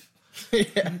 14-year-old life.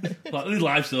 Like,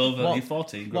 life's over. You're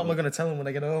 14. What am I going to tell them when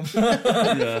I get home?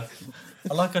 Yeah.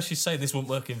 I like how she's saying this won't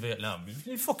work in Vietnam.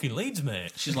 You fucking Leeds,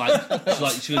 mate. She was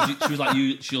like,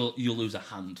 you'll lose a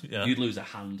hand. Yeah. You'd lose a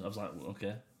hand. I was like, well,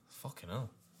 okay. Fucking hell.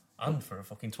 And for a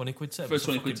fucking 20 quid tip. For a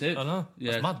 20 quid tip. I know.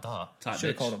 Yeah. That's mad, that. Should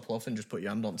have called a bluff and just put your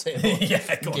hand on table.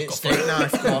 Yeah, go on. Get steak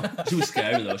knife, go on. She was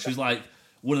scary though. She was like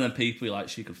one of them people like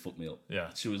she could fuck me up. Yeah.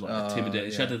 She was like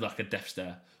intimidating. She had like a death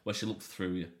stare where she looked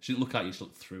through you. She didn't look at you, she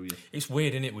looked through you. It's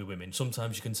weird, innit, with women?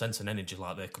 Sometimes you can sense an energy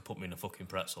like they could put me in a fucking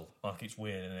pretzel. Like, it's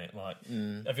weird, innit? Like,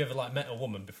 have you ever like met a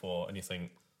woman before and you think...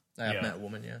 I have met a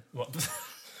woman, yeah. What?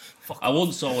 Fuck I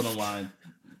once saw one online.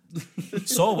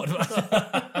 So what?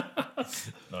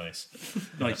 Nice.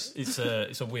 Nice.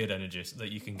 It's a weird energy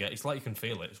that you can get. It's like you can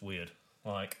feel it. It's weird.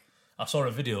 Like, I saw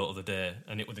a video the other day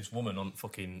and it was this woman on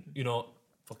fucking,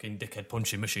 fucking dickhead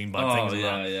punching machine bag things like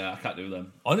that. Yeah, I can't do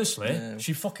them. Honestly,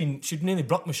 she'd nearly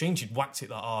broke machine. She'd whacked it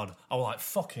that hard. I was like,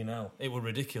 fucking hell. It was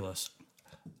ridiculous.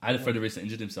 I had a friend who recently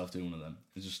injured himself doing one of them.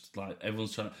 It's just like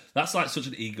everyone's trying to. That's like such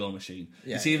an ego machine.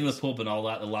 Yeah, you see in the pub and all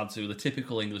that, the lads who are the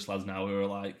typical English lads now who are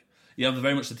like, you have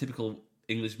very much the typical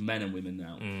English men and women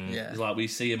now. Yeah. It's like we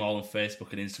see them all on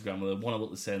Facebook and Instagram where they want to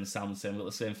look the same, they sound the same, got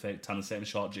the same fake tan, the same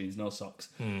short jeans, no socks,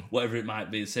 whatever it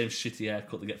might be, the same shitty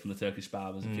haircut they get from the Turkish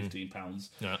barbers at £15,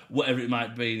 whatever it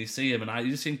might be, and you see them and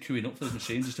you just see them queuing up for this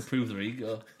machine just to prove their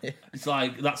ego. It's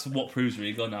like, that's what proves their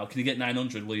ego now. Can you get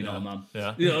 900? Well, you're not a man.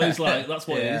 Yeah. It's like, that's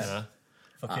what it is. Yeah.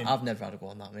 I've never had a go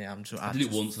on that, mate. I did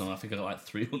it once and I think I got like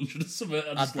 300 or something.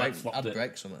 I'd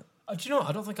break something. Do you know what?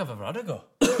 I don't think I've ever had a go.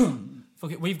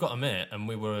 Fuck it, we've got a mate, and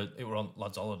it were on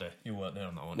lads' holiday. You weren't there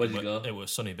on that one. Where'd you go? It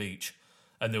was Sunny Beach,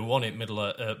 and they were one in middle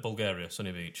of Bulgaria,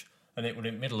 Sunny Beach, and it was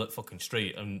in middle of fucking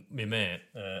street. And my mate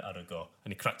had a go,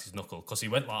 and he cracked his knuckle because he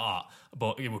went like that,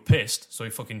 but he was pissed, so he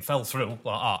fucking fell through like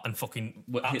that and fucking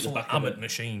absolutely hammered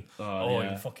machine. He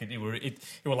were like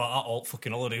that all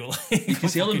fucking holiday. You can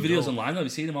see all the videos online though.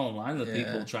 You've seen them all online. The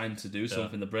people trying to do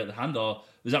something to break the hand, or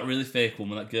was that really fake one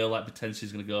when that girl like pretends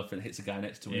she's going to go for it and hits a guy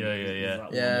next to him?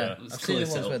 Yeah. I've seen the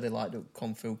ones where they like do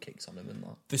kung fu kicks on him and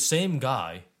that. The same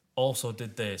guy also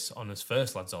did this on his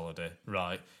first lads' holiday,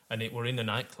 right? And it were in a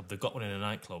nightclub. They got one in a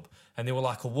nightclub, and they were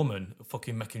like a woman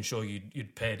fucking making sure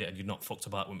you'd paid it and you'd not fucked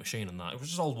about with machine and that. It was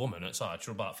just an old woman outside. She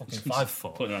was about fucking 5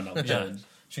 foot. Putting her hand out. Yeah.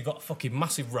 She got a fucking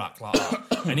massive rack like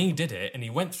that, and he did it, and he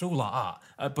went through like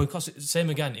that. Because same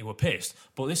again, he were pissed,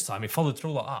 but this time he followed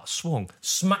through like that, swung,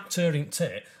 smacked her in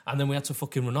tit, and then we had to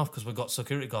fucking run off because we got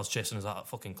security guards chasing us out of that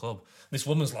fucking club. This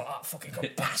woman's like, "That fucking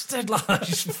bastard!" Like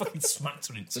she fucking smacked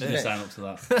her in tit. She didn't sign up to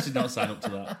that. She did not sign up to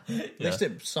that. At least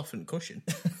it softened cushion.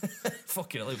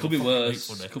 Fucking hell, Could be worse.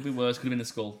 Could be worse. Could have been a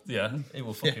skull. Yeah, it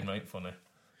was fucking right funny.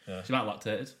 Yeah. She might have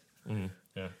lactated.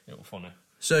 Yeah, it was funny.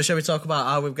 So, shall we talk about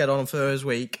how we've got on for his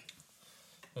week?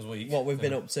 What we've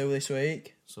been up to this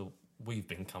week? So we've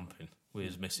been camping with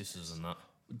his missuses and that.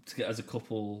 To get as a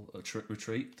couple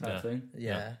retreat type thing.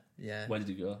 Yeah. Where did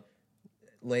you go?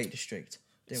 Lake District.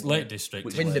 It's Lake District.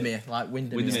 Windermere, like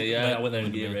Windermere. Windermere, yeah. Lake I went there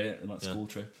in Windermere. year 8 on that school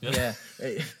trip. Yeah.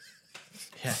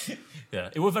 Yeah,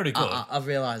 it was very good. I've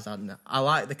realised that now. I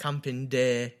like the camping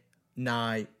day,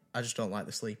 night. I just don't like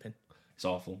the sleeping. It's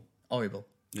awful. Horrible.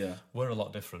 Yeah. We're a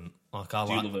lot different. Like Do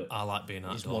you love it? I like being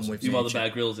outdoors. one with You are the nature. Bear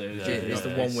Grylls here. It's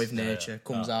the one with nature.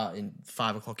 Comes out in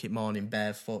 5 o'clock in the morning,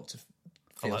 barefoot to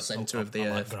feel centre of the I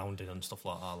like earth. grounding and stuff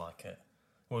like that. I like it.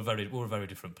 We're very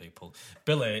different people.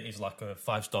 Billy is like a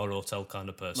 5-star hotel kind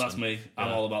of person. That's me. I'm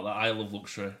all about that. I love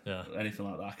luxury. Yeah. Anything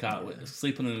like that. I can't wait.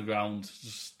 Sleeping on the ground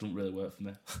just doesn't really work for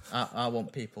me. I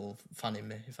want people fanning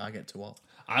me if I get to walk.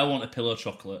 I want a pillow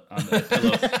chocolate and a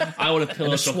pillow. I want a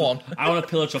pillow And a chocolate. swan. I want a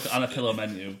pillow chocolate and a pillow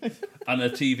menu and a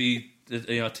TV.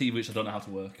 TV which I don't know how to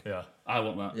work. Yeah. I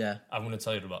want that. Yeah. I'm going to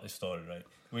tell you about this story, right?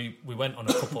 We went on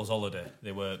a couple's holiday.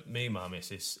 They were me, my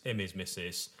missus, him, his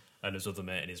missus, and his other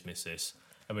mate and his missus.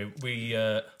 And we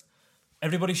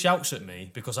everybody shouts at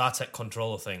me because I take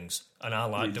control of things and I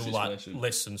Read the do like situation.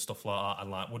 lists and stuff like that,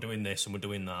 and like we're doing this and we're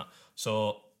doing that.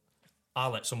 So I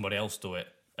let somebody else do it.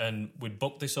 And we'd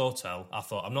booked this hotel. I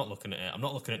thought, I'm not looking at it. I'm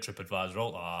not looking at TripAdvisor,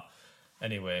 all like that.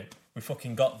 Anyway, we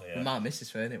fucking got there. My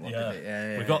missus found it, wasn't it?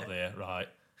 Yeah. We got there, right.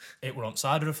 It were on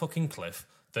side of a fucking cliff.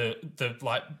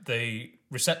 The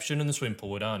reception and the swimming pool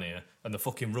were down here, and the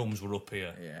fucking rooms were up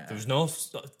here. Yeah. There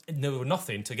was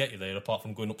nothing to get you there apart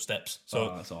from going up steps.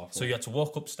 So, that's awful. So you had to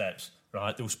walk up steps,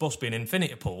 right? There was supposed to be an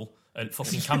infinity pool, and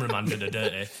fucking cameraman did a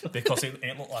dirty because it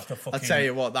looked like a fucking. I tell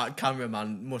you what, that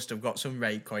cameraman must have got some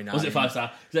rate coin out. Was it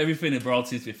 5-star? Because everything abroad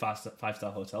seems to be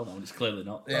 5-star hotel now, and it's clearly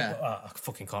not. Yeah. I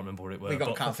fucking can't remember what it was. We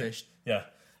got but catfished. Yeah.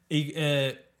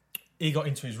 He got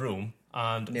into his room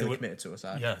and Nearly committed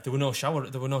suicide. Yeah, there were no shower. I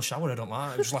don't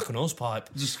like. It was like a nose pipe.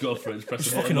 Just go for it. Just press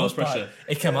the Fucking nose nose pressure. pipe.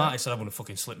 He came out. He said, "I'm going to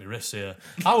fucking slip my wrists here."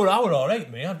 I were all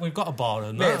right, mate. We've got a bar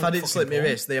and Mate, that. if I didn't slip my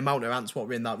Fucking wrist, the amount of ants what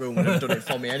were in that room would have done it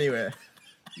for me anyway.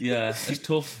 Yeah, it's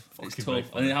tough. It's Fucking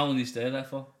tough. right. And how long did you stay there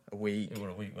for? A week. It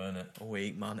was a week, weren't it? A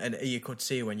week, man. And you could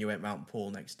see when you went round the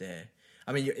pool next day.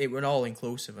 I mean, it was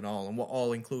all-inclusive and all. And what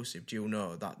all-inclusive do you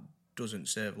know that doesn't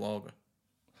serve lager?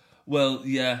 Well,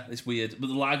 yeah, it's weird. But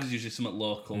the lager's usually something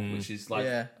local, which is like...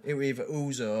 Yeah, it was either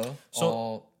ouzo So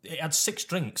or it had 6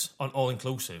 drinks on all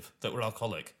inclusive that were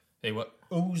alcoholic. They were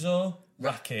ouzo,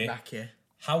 raki,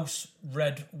 house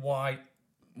red white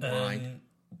wine.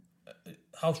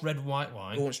 House red white Who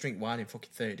wine, wants to drink wine in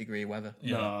fucking 30-degree weather?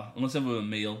 No, unless there were a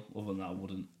meal. Other than that, I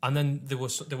wouldn't. and then there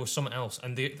was something else,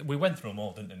 and we went through them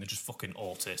all, didn't we? And they just fucking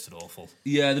all tasted awful.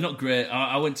 Yeah, they're not great.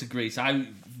 I went to Greece. I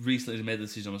recently made the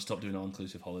decision to stop doing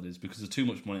all-inclusive holidays because there's too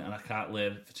much money and I can't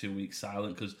live for 2 weeks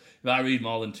silent because if I read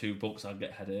more than 2 books, I'll get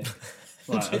a headache.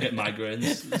 Like, I get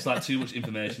migraines. It's like too much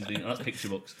information. That's picture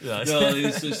books. Yeah.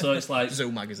 No, so it's like...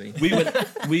 Zoo magazine.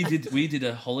 We did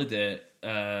a holiday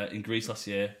in Greece last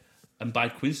year, and by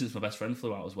coincidence, my best friend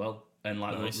flew out as well. And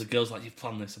like Nice. the girls like, you've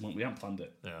planned this. I went, we haven't planned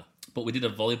it. Yeah. But we did a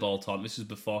volleyball tournament. This was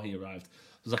before he arrived.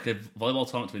 It was like a volleyball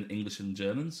tournament between English and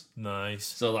Germans. Nice.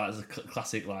 So like, it's a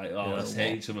classic like, let's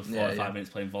hate each other for 4 or 5 minutes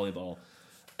playing volleyball.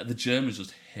 And the Germans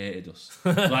just hated us.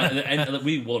 Like at the end,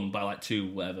 we won by like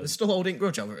 2, whatever. They're still holding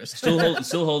grudge over us.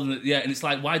 Still holding it. Yeah, and it's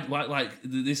like, why? Like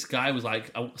this guy was like,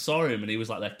 I saw him and he was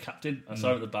like their captain. I saw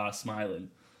him at the bar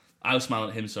smiling. I was smiling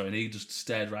at him, sorry, and he just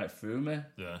stared right through me.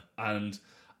 Yeah. And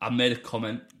I made a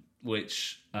comment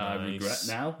which I Nice. regret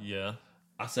now. Yeah.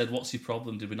 I said, "What's your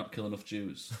problem? Did we not kill enough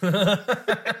Jews?"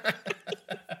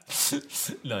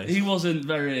 Nice. He wasn't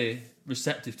very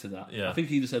receptive to that. Yeah. I think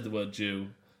he just said the word Jew,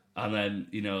 and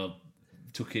then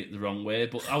took it the wrong way.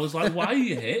 But I was like, "Why are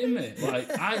you hating me?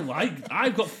 Like,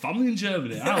 I've got family in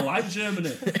Germany. I like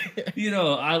Germany.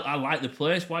 I like the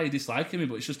place. Why are you disliking me?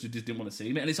 But it's just you just didn't want to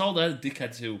see me. And it's all the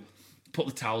dickheads who put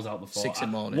the towels out before 6 in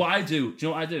the morning. What I do? Do you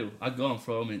know what I do? I go and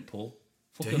throw them in the pool.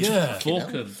 Fuck them. Yeah.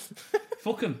 Fuck them.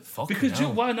 Fuck them. Fucking Because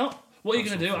hell. why not? What are you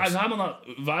going to do? If I'm on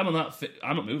that,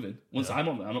 I'm not moving. Once I'm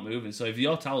on there, I'm not moving. So if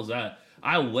your towel's there,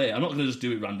 I'll wait. I'm not going to just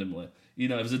do it randomly. You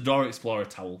know, if there's a Dora Explorer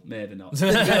towel, maybe not.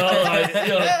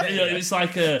 It's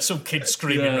like some kid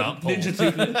screaming at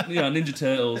Ninja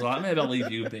Turtles. Like, maybe I'll leave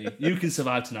you be. You can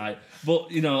survive tonight. But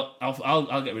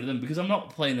I'll get rid of them because I'm not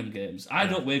playing them games. I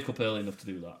don't wake up early enough to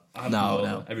do that.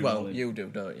 No. Every Well, morning. you do,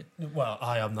 don't you? Well,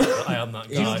 I am that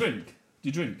guy. Do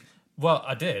you drink? Well,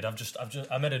 I did.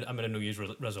 I made a New Year's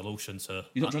resolution to.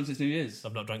 You've not drunk since New Year's?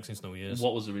 I've not drank since New Year's.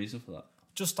 What was the reason for that?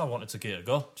 Just I wanted to give it a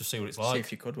go, just see what it's like. See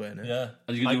if you could win it. Yeah.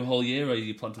 Are you going to do a whole year, or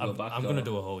you plan to go back? I'm going to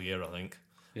do a whole year, I think.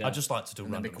 Yeah. I just like to do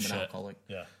And then random become shit. an alcoholic.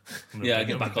 Yeah.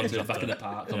 Get back in the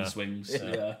park on the swings.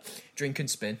 Yeah. Drink and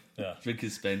spin. Yeah. Drink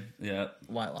and spin. Yeah.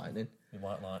 White lightning.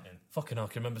 White lightning. Fucking hell, I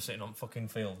can remember sitting on fucking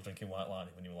field drinking white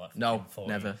lightning when you were like No, 14.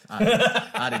 never.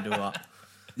 I didn't do that.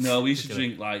 No, we used to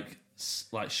drink like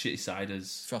shitty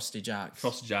ciders, Frosty Jacks.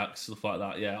 stuff like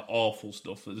that. Yeah, awful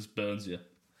stuff that just burns you.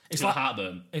 It's like like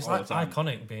heartburn. It's all like the time.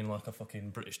 iconic being like a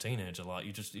fucking British teenager.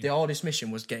 Like The hardest mission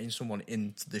was getting someone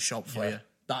into the shop for you.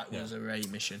 That was a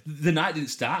great mission. The night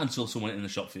didn't start until someone went in the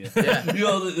shop for you. You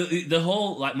know, the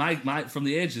whole like my from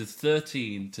the age of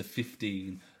 13 to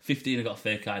 15. 15, I got a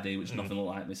fake ID, which nothing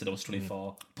looked like me. Said I was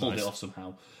 24. Pulled it off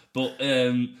somehow. But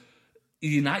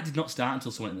your night did not start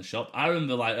until someone in the shop. I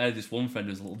remember, like, I had this one friend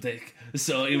who was a little dick.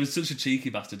 So he was such a cheeky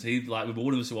bastard. He, like,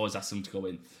 one of us who always asked him to go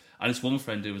in. And this one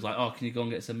friend who was like, "Oh, can you go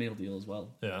and get us a meal deal as well?"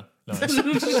 Yeah. Nice.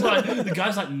 Just like, the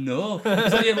guy's like, "No."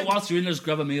 He's like, "Yeah, but whilst you're in there, just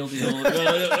grab a meal deal."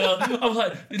 I was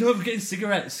like, "We're getting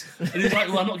cigarettes." And he's like,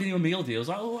 "Well, I'm not getting you a meal deal." I was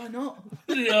like, "Oh, why not?"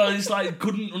 He's like,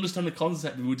 couldn't understand the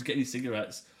concept of we would get any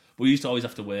cigarettes. But we used to always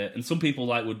have to wait. And some people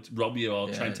like would rob you or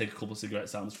try and take a couple of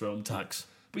cigarettes out and throw them. Tax.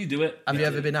 But you do it. Have you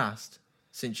ever been asked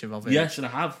since you've obviously? Yes, and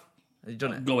I have. Have you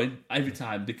done it? Going every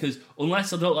time because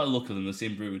unless I don't like the look of them, they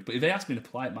seem rude. But if they ask me in a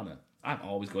polite manner, I'm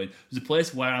always going. There's a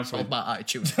place where I'm All about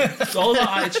attitude. It's all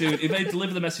about attitude. If they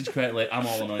deliver the message correctly, I'm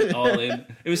all on it, all in.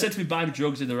 It was said to me, buy me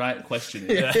drugs in the right question.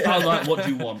 I was like, what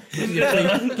do you want?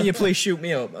 Can you please shoot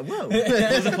me up? Whoa.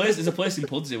 There's a place in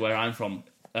Pudsey where I'm from,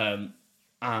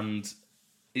 and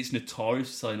it's notorious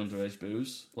for selling underage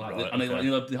booze. Like, Right, and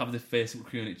okay. they have the Facebook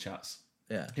community chats.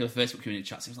 Yeah. Facebook community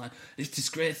chats. He was like, "It's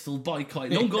disgraceful,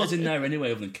 boycott." No one goes in there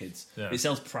anyway, other than kids. Yeah. It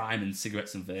sells Prime and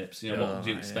cigarettes and vapes. You know what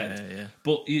do you expect? Yeah.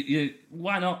 But you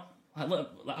why not?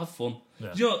 Like, have fun.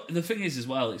 Yeah. You know, the thing is as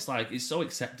well, it's like it's so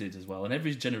accepted as well, and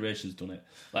every generation's done it.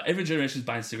 Like every generation's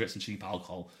buying cigarettes and cheap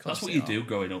alcohol. That's what you do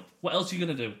growing up. What else are you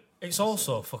gonna do? It's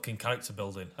also fucking character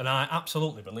building, and I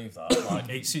absolutely believe that. Like,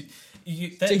 it's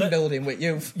Team building with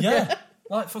you. Yeah,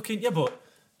 like fucking but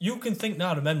you can think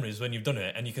now the memories when you've done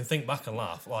it, and you can think back and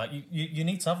laugh. Like you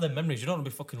need to have them memories. You don't want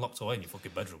to be fucking locked away in your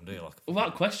fucking bedroom, do you? Like,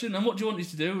 Without question. And what do you want us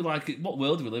to do? Like, what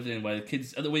world do we live in where the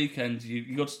kids at the weekend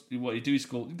you go to what you do is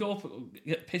school, you go up,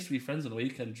 get pissed with your friends on the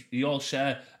weekend. You all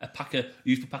share a pack of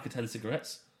 10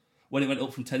 cigarettes. When it went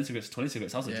up from 10 cigarettes to 20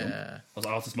 cigarettes, that was a jump. I was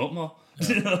like, I have to smoke more.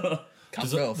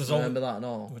 Camp Rough, remember that and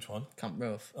all? Which one? Camp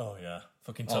Rough. Oh yeah,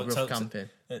 fucking Rough camping.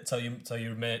 Tell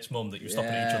your mate's mum that you're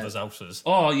stopping at each other's houses.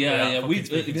 Oh yeah. fucking Have you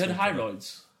speaking heard to of High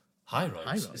Roads? High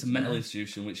Roads. It's a mental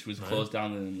institution which was closed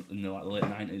down in the late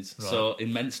 90s. Right. So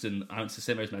in Menston, I went to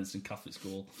St Mary's Menston Catholic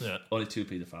School. Yeah. Only 2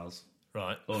 paedophiles.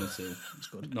 Right. Only 2. It's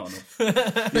good. Not enough.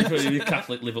 You're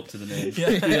Catholic, live up to the name. Yeah.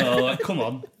 You know, like, come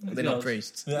on. They're not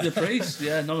priests. They're priests,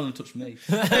 yeah. None of them touched me.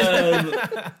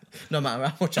 No matter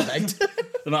how much I begged.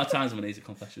 The amount of times I'm going to need a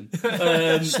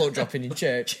confession. Slow dropping in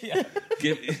church.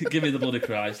 Give me the blood of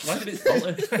Christ. Why did it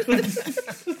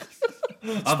faulty?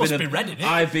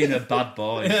 I've been a bad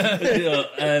boy.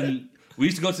 We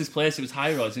used to go to this place, it was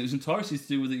High Roads, and it was notoriously to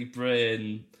do with your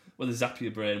brain, well, the zap of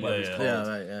your brain, whatever it's called. Yeah,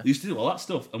 right, yeah. They used to do all that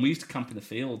stuff, and we used to camp in the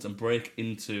fields and break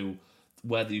into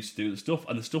where they used to do the stuff,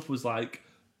 and the stuff was like,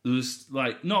 there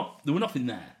were nothing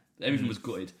there. Everything was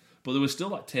gutted. But there was still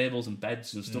like tables and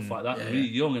beds and stuff like that. Yeah, really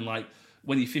young, and like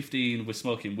when you're 15, we're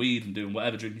smoking weed and doing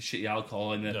whatever, drinking shitty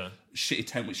alcohol in a shitty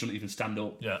tent which shouldn't even stand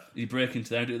up. Yeah. You break into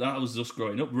there and do that. That was us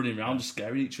growing up, running around, just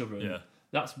scaring each other. And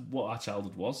that's what our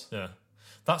childhood was. Yeah.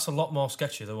 That's a lot more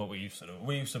sketchy than what we used to do.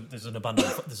 There's an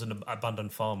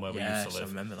abandoned farm where we used to live. I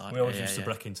remember that. We always used to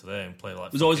break into there and play like.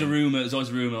 There's always a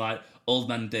rumor like Old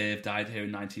Man Dave died here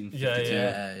in 1952,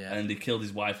 and he killed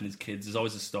his wife and his kids. There's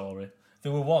always a story.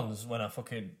 There were ones when I'll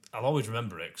always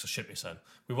remember it because I shit myself.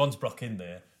 We once broke in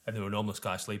there and there were an homeless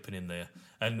guy sleeping in there,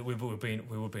 and we were being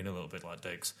a little bit like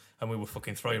dicks, and we were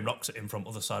fucking throwing rocks at him from the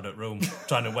other side of the room,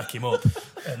 trying to wake him up.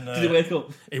 And, did he wake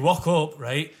up? He woke up,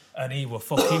 right, and he were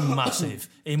fucking massive.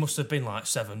 He must have been like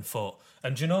 7 foot.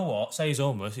 And do you know what? Say he's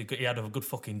homeless, he had a good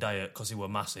fucking diet because he were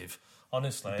massive.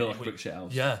 Honestly, built like a brick shit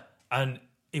house. Yeah, and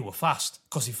he were fast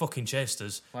because he fucking chased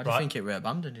us. Why do you think it were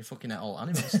abandoned? He fucking ate all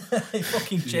animals. He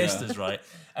fucking chased us, right?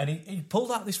 And he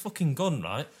pulled out this fucking gun,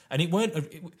 right? And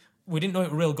we didn't know it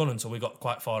was a real gun until we got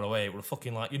quite far away. It was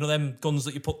fucking like, you know them guns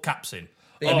that you put caps in?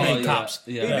 Caps.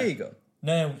 Yeah. BB gun?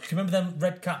 No, do you remember them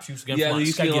red caps you used to get Yeah, from they like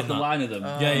used to get Skeggy like and a that? line of them.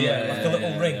 Like a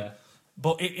little ring. Yeah.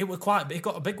 But it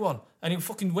got a big one. And he was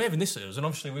fucking waving this at us. And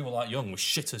obviously we were like young, with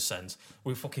shitters sense.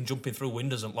 We were fucking jumping through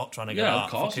windows and lock trying to get out. Yeah, of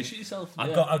course, fucking, you shoot yourself.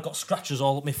 I got scratches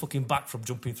all up my fucking back from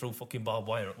jumping through fucking barbed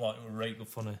wire. Like, it was right good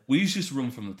funny. We used to just run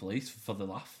from the police for the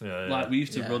laugh. Yeah. Like, we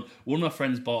used to run. One of my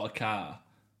friends bought a car.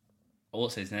 I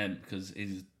won't say his name because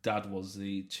his dad was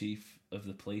the chief of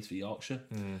the police for Yorkshire.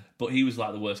 But he was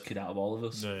like the worst kid out of all of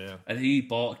us. Yeah. And he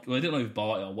bought, well, I don't know if he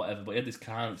bought it or whatever, but he had this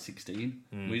car at 16.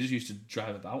 We just used to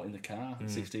drive about in the car at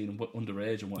 16 and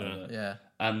underage and whatever. Yeah.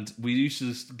 And we used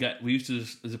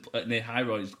to near High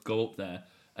Roads, go up there.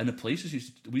 And the police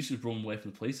we used to run away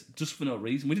from the police just for no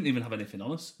reason. We didn't even have anything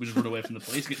on us. We just run away from the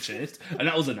police, get chased, and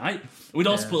that was a night. We'd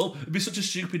all split up. It'd be such a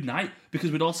stupid night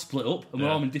because we'd all split up and we're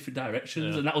all in different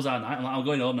directions, and that was our night. I'm like, I'm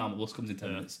going home now. My bus comes in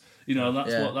 10 minutes. You know,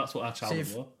 that's what our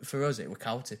childhood was. For us, it were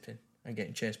cow tipping and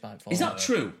getting chased by it. Is that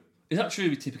true? Is that true?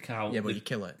 If you tip a cow, Yeah, but you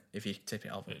kill it if you tip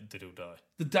it over. They do die.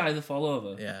 the die, they fall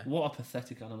over. Yeah. What a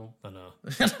pathetic animal. I know.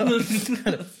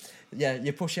 Yeah,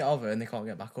 you push it over and they can't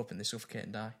get back up and they suffocate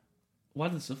and die Why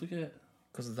did they suffocate?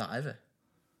 because of that heavy.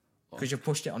 Because you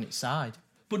pushed it on its side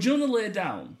But do you want to lay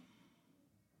down?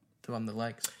 to on the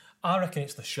legs. I reckon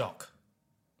it's the shock.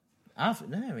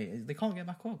 They can't get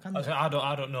back up, can they? I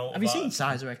don't know. Have you seen the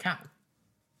size of a cow?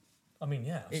 I mean,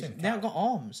 yeah. I've seen They haven't got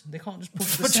arms. They can't just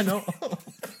push the center up.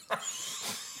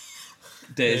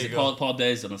 Daisy, poor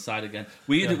Daisy on the side again.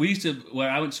 We used to, where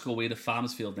I went to school, we had a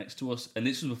farmer's field next to us, and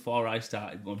this was before I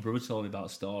started. My brother told me about a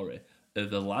story of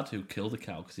the lad who killed a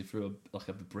cow because he threw a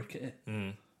brick at it.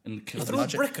 And killed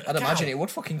it. I'd imagine it would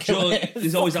fucking kill So it.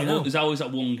 there's always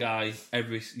that one guy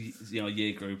every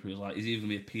year group who's like, he's either gonna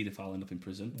be a paedophile, end up in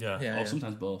prison, or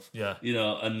sometimes both. Yeah.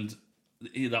 And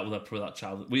that was probably that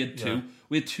child. We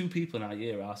had two people in our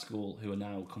year at our school who are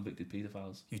now convicted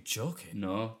paedophiles. You're joking?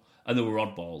 No, and they were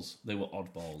oddballs.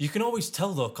 You can always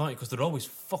tell though, can't you? Because they're always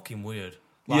fucking weird.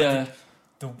 They're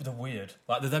weird.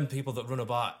 Like, they're them people that run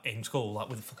about in school, like,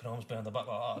 with the fucking arms behind the back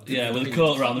like that. Yeah, with a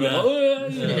coat around the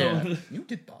middle. You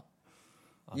did that.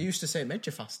 You used to say it made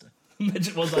you faster. What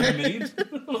does that mean?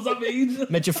 What does that mean?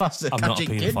 Made you faster. I'm not a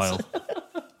catching kids. paedophile.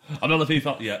 I'm not a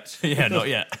paedophile yet. Yeah, not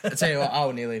yet. I tell you what, I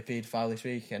was nearly a paedophile this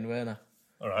weekend, weren't I?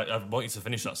 All right, I want you to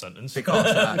finish that sentence.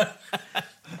 Because right.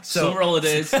 Summer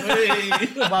holidays.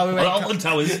 while we went Alton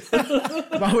Towers.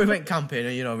 while we went camping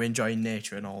and we're enjoying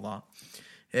nature and all that,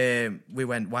 we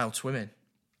went wild swimming.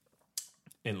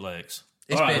 In lakes.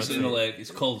 It's All right, basically in the lake.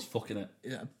 It's cold as fucking it.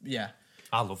 yeah.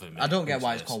 I love it, mate. I don't get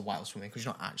why it's called wild swimming because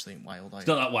you're not actually in wild. It's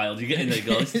not that wild. You get in there, you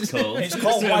go, this is cold. It's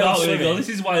called wild There we go, swimming. this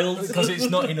is wild. Because it's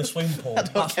not in a swim pool.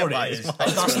 That's get what why it it's is.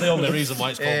 wild That's the only reason why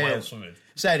it's called wild swimming.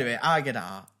 So anyway, I get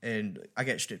out and I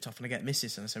get stripped off and I get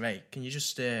Mrs. and I say, hey, can you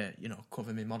just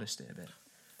cover me modesty a bit?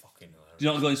 Fucking hilarious. Do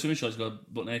you not go in swimming shorts, go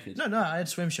butt naked? No, I had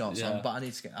swim shorts Yeah. on, but I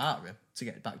need to get out of him to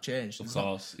get back changed. Of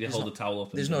course. You hold the towel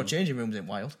up. There's no changing rooms in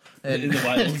Wild. In the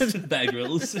wilds. Bear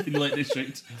Grylls in the Lake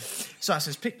District. So I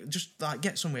says,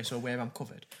 get somewhere so where I'm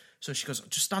covered. So she goes,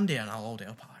 just stand here and I'll hold it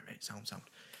up. All right, sound.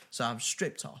 So I'm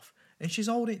stripped off and she's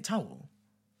holding a towel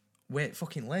where the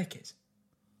fucking lake is.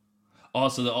 Oh,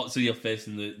 so you're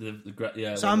facing the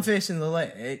yeah. So I'm facing the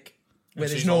lake where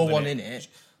there's she's no holding one it. in it.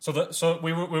 So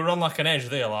we were on like an edge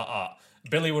there like that.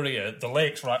 Billy were here, the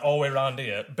lake's right all the way around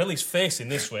here. Billy's facing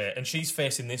this way and she's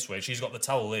facing this way. She's got the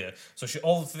towel here. So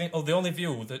the only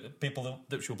view that people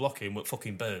that she were blocking were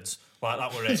fucking birds. Like,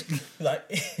 that were it.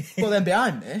 Well, then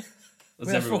behind me,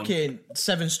 we're everyone. a fucking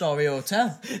 7-story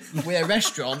hotel. We're a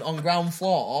restaurant on ground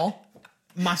floor,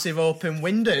 massive open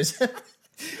windows.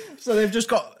 So they've just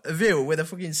got a view with a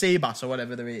fucking sea bass or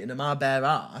whatever they're eating and my bare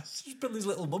ass. Just Billy's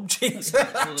little mum cheeks.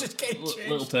 Just getting changed.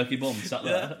 Little turkey bum sat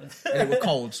there. And it was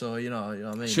cold, so you know what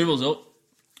I mean. Shrivels up.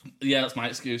 Yeah, that's my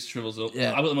excuse. Shrivels up.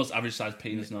 Yeah. I've got the most average sized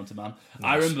penis known to man.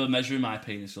 Nice. I remember measuring my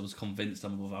penis. I was convinced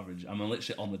I'm above average. I'm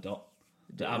literally on the dot.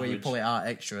 Where you pull it out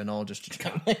extra and all just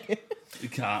to You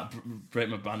can't break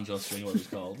my banjo string, what it's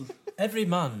called. Every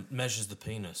man measures the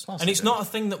penis. And it's not a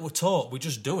thing that we're taught, we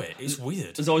just do it. It's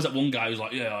weird. There's always that one guy who's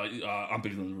like, I'm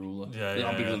bigger than the ruler.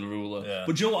 I'm bigger than the ruler. Yeah.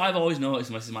 But do you know what I've always noticed,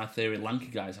 and this is my theory, lanky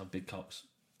guys have big cocks.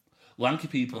 Lanky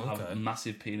people have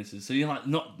massive penises. So you're like,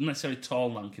 not necessarily tall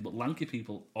and lanky, but lanky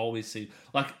people always seem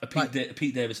like a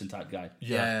Pete Davidson type guy.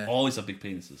 Yeah. Always have big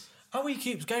penises. How he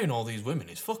keeps getting all these women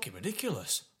is fucking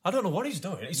ridiculous. I don't know what he's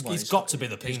doing. He's got to be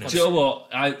the penis. Do you know what?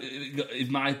 If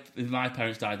my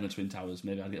parents died in the Twin Towers,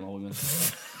 maybe I'd get more women.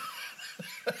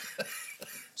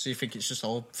 So you think it's just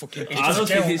all fucking... I don't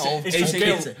think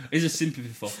it's a sympathy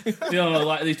fuck. You know,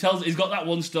 like he's got that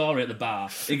one story at the bar.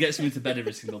 He gets me into bed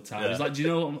every single time. He's like, do you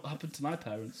know what happened to my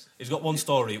parents? He's got one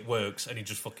story, it works, and he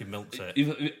just fucking milks it.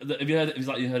 Have you heard? He's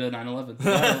like, you heard of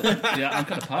 9/11? Yeah, I'm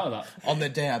kind of part of that. On the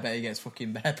day, I bet he gets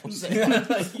fucking bare pussy. On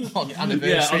the anniversary.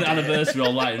 Yeah, on the anniversary,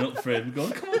 all lighting up for him,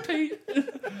 going, come on, Pete.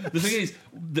 The thing is,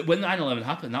 when 9/11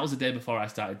 happened, that was the day before I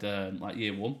started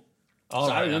year one.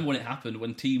 I remember when it happened,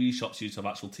 when TV shops used to have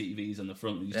actual TVs on the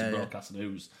front and used to broadcast the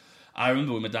news. I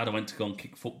remember when my dad and I went to go and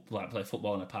play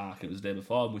football in a park, and it was the day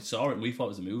before, and we saw it and we thought it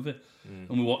was a movie. And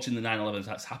we were watching the 9/11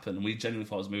 attacks happen, and we genuinely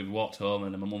thought it was a movie. We walked home,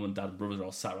 and then my mum and dad and brothers were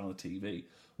all sat around the TV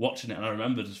watching it, and I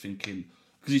remember just thinking,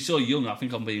 because he's so young, I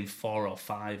think I'm being 4 or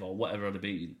 5 or whatever I'd have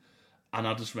been, and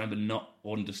I just remember not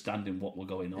understanding what were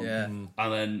going on. Yeah.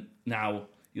 And then now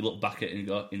you look back at it and you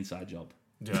go, inside job.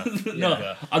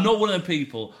 Yeah. I'm not one of the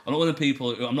people. I'm not a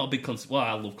big well,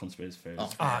 I love conspiracy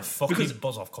theories. I fucking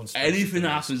buzz off conspiracy anything that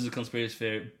happens is a conspiracy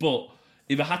theory. But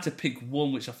if I had to pick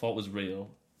one which I thought was real,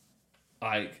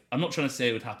 like, I'm not trying to say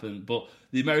it would happen, but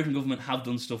the American government have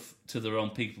done stuff to their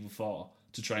own people before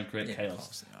to try and create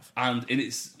chaos. And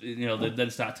it's, you know, they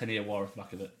then start a 10-year war off the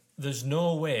back of it. There's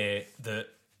no way that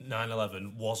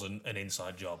 9/11 wasn't an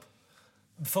inside job.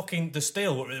 Fucking the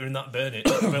steel in that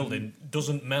building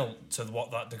doesn't melt to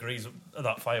what that degrees of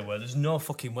that fire were. There's no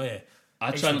fucking way. I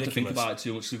try not to think about it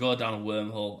too much. To go down a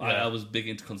wormhole. Yeah. I was big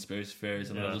into conspiracy theories,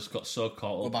 and I just got so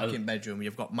caught up. Go back in bedroom,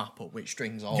 you've got map up which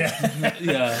strings all.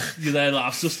 Yeah, you're there. Like,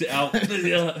 I've sussed it out.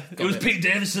 It was Pete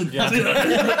Davidson. Yeah.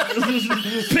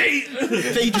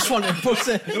 Pete just wanted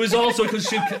pussy. It was also because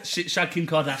shag Kim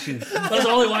Kardashian. That's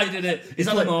all why he did it. He's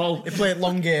had them all. He played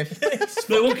long game.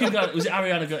 But what Kim Kardashian, was it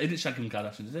Ariana Grande? He didn't shag Kim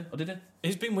Kardashian, did he? Or did he?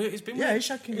 He's been with. Yeah, he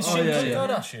shagged Kim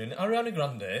Kardashian, Ariana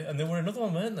Grande, and there were another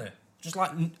one, weren't there? Just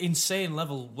like insane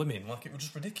level women, like it was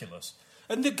just ridiculous.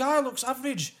 And the guy looks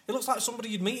average. He looks like somebody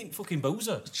you'd meet in fucking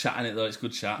Boozer. Chatting it though, it's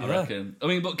good chat, I reckon. I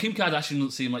mean, but Kim Kardashian doesn't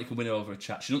seem like you can win her over a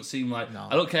chat. She doesn't seem like... No.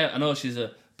 I don't care. I know she's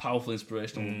a powerful,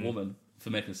 inspirational woman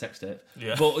for making a sex tape.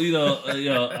 Yeah. But, you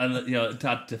know,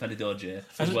 Dad defended OJ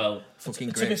as well. Fucking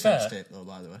great sex tape though,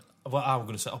 by the way. Well, I was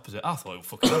going to say opposite. I thought it was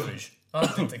fucking average. I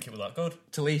didn't think it was that good.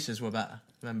 Talisa's were better.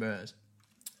 Remember hers?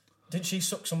 Didn't she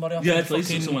suck somebody off? Yeah, Talisa's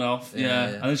took someone off. Yeah.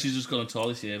 And then she's just gone on tour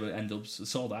this year with N-Dubs.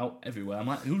 It's sold out everywhere. I'm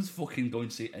like, who's fucking going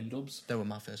to see N-Dubs? They were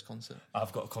my first concert.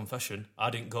 I've got a confession. I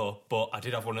didn't go, but I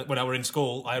did have one when I were in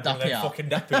school. I had one of them fucking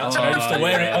dappy hats. I used to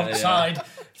wear it outside.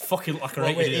 Fucking look like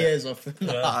a with ears off.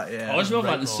 I always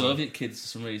remember like the Soviet kids for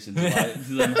some reason. Like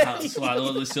them hats, like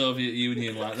all the Soviet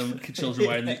Union, like them children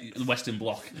wearing the Western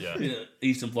Bloc.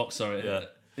 Eastern Bloc, sorry.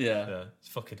 Yeah, it's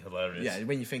fucking hilarious. Yeah,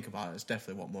 when you think about it, it's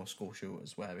definitely what most school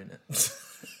shooters wear, isn't it?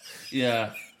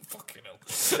 Yeah. Fucking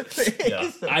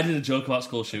hell. I did a joke about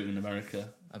school shooting in America.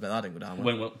 I bet that didn't go down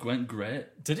well. Went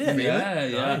great. Did it? Really?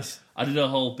 Yeah. Nice. I did a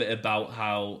whole bit about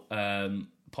how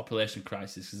population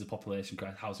crisis, because the population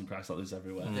crisis, housing crisis like this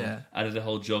everywhere. Yeah. I did a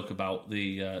whole joke about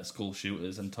the school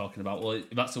shooters and talking about, well, if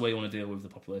that's the way you want to deal with the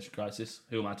population crisis,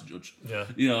 who am I to judge? Yeah.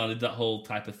 You know, I did that whole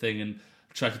type of thing and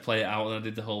tried to play it out, and I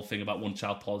did the whole thing about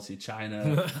one-child policy in China,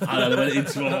 and I went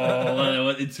into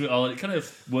it all, and it kind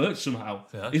of worked somehow.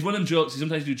 Yeah. It's one of them jokes, you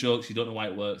sometimes do jokes, you don't know why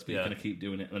it works, but you kind of keep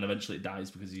doing it, and then eventually it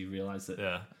dies because you realise that...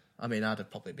 Yeah. I mean, I'd have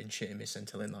probably been shitting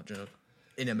myself in that joke.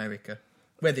 In America.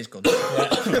 Where there's guns.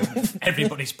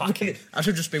 Everybody's packing. I'd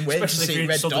have just been waiting to see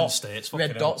red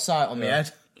dot sight on my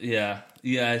head.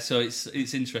 Yeah, so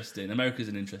it's interesting. America's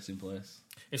an interesting place.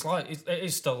 It's like it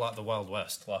is still like the Wild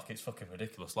West. Like, it's fucking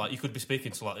ridiculous. Like, you could be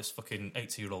speaking to like this fucking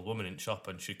 80-year-old woman in shop,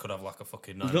 and she could have like a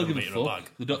fucking 9mm in her bag.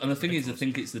 And the thing is, I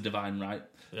think it's the divine right.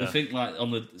 They think like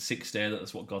on the sixth day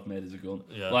that's what God made as a gun.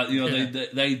 Yeah. Like, you know,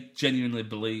 they genuinely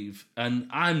believe. And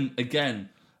I'm again,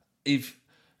 if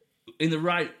in the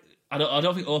right, I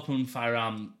don't think open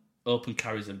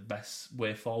carry is the best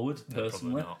way forward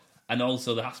personally. No, and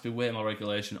also, there has to be way more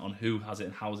regulation on who has it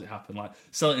and how does it happen. Like,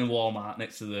 sell it in Walmart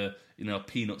next to the,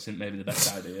 peanuts isn't maybe the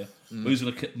best idea. Who's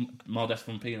going to more death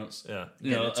from peanuts? Yeah.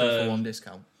 A 2-for-1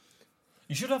 discount.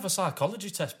 You should have a psychology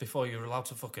test before you're allowed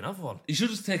to fucking have one. You should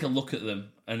just take a look at them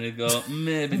and you go,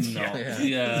 maybe not.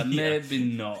 Maybe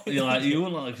not. You're like, you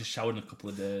wouldn't like a shower in a couple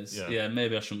of days. Yeah,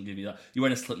 maybe I shouldn't give you that. You're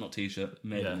wearing a Slipknot t-shirt,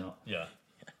 maybe not. Yeah.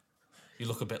 you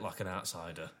look a bit like an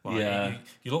outsider. Like, Yeah.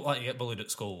 you look like you get bullied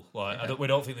at school. Like, we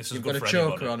don't think this is You've good got for a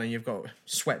anybody. choker on and you've got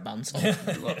sweatbands on.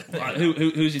 Like,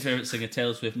 who's your favourite singer?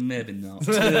 Taylor Swift? Maybe not.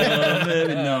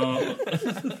 Maybe not.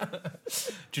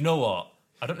 Do you know what?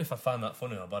 I don't know if I find that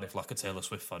funny or bad if like a Taylor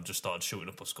Swift fan just started shooting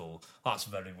up a school. That's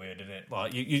very weird, isn't it?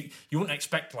 Like you wouldn't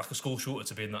expect like a school shooter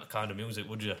to be in that kind of music,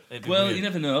 would you? Well, weird. you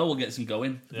never know. We'll get some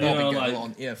going. Yeah. You know, like,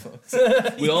 on earphones.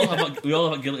 we all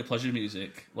have guilty pleasure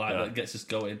music that gets us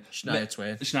going. Shania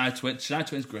Twain. Shania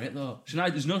Twain's great though.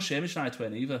 There's no shame in Shania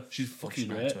Twain either. She's fucking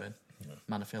Shania great. Twain.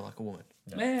 Man, I feel like a woman.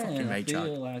 Man, Fucking I Ray feel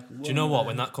Charles. like a Do you know woman. what?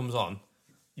 When that comes on,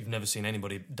 you've never seen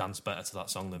anybody dance better to that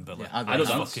song than Billy. Yeah, I don't He's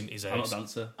dance. fucking his I'm not ace. a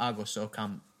dancer. I go so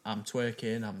I'm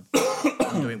twerking.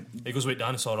 I'm doing. He goes with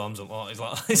dinosaur arms and all. He's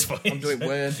like, it's fine. I'm doing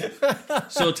weird.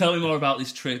 So tell me more about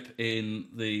this trip in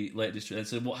the Lake District. And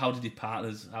so, how did your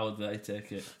partners? How did they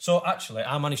take it? So actually,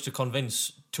 I managed to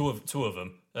convince two of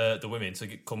them, the women, to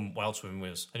come wild swimming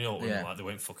with us. And you know what women Yeah. like? They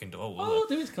went fucking dull. Oh,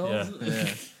 do it, Yeah.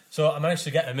 Yeah. So I managed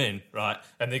to get them in, right?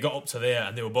 And they got up to there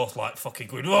and they were both like fucking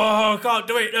going, oh, I can't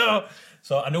do it, no.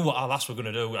 So I knew what our lass were going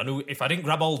to do. I knew if I didn't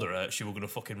grab hold of her, she was going to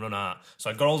fucking run out. So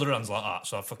I got hold of her hands like that.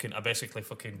 So I basically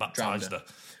fucking baptised her.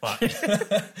 Like,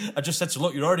 I just said to her,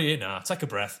 look, you're already in now. Take a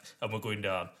breath and we're going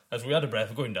down. As we had a breath,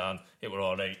 we're going down. It were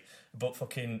all right. But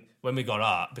fucking when we got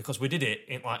out, because we did it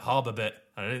in like harbour bit,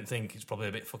 and I didn't think it's probably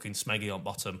a bit fucking smeggy on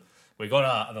bottom. We got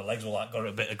out and the legs were like got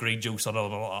a bit of green juice on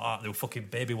them like that. They were fucking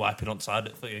baby wiping on side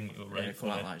of the thing. It was Yeah, really come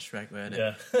out funny. like Shrek, weren't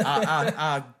it? Yeah.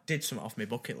 I did something off my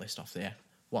bucket list off there.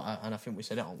 And I think we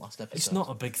said it on last episode. It's not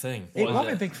a big thing. It What was is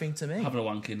a it? big thing to me. Having a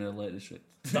wank in a Lake District.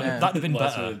 That'd have been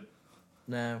What's better. it?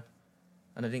 No.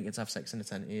 And I didn't get to have sex in a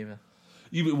tent either.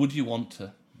 Would you want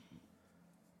to?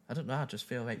 I don't know, I just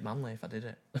feel like manly if I did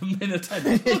it. In a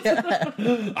tent.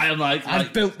 I am like I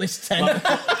built this tent.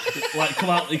 like come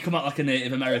out like a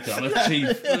Native American. I'm a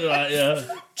chief. Like, yeah.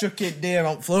 Chuck it deer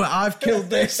on floor. I've killed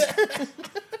this.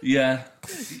 Yeah.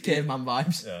 Caveman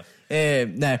vibes. Yeah.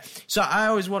 No. So I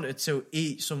always wanted to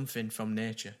eat something from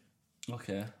nature.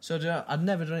 Okay. So I'd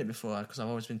never done it before because I've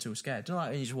always been too scared. Do you know,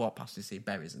 like when you just walk past and see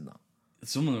berries and that?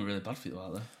 Some of them are really bad for you,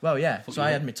 aren't they? Well, yeah. Fuck So you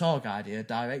I up. had my tour guide here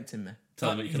directing me.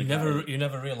 Tell me what You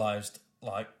never realised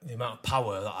like the amount of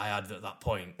power that I had at that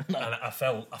point, and I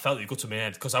felt it go to my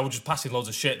head because I was just passing loads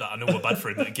of shit that I knew were bad for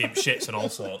him that gave shits and all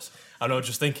sorts. And I was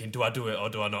just thinking, do I do it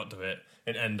or do I not do it?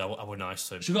 In the end, I were nice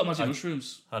to him. She got magic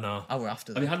mushrooms. I know. I were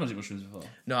after Have you that. had magic mushrooms before?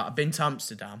 No, I've been to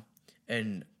Amsterdam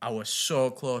and I was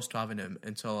so close to having them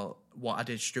until what I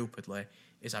did stupidly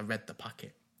is I read the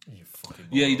packet. You fucking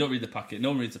Yeah, you don't read the packet. No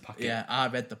one reads the packet. Yeah, I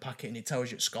read the packet and it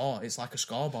tells you score. It's like a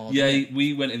scoreboard. Yeah,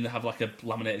 we went in to have like a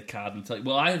laminated card and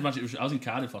well, I had magic. I was in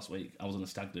Cardiff last week. I was on a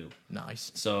stag do,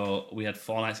 Nice. so we had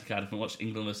 4 nights in Cardiff and watched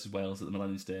England versus Wales at the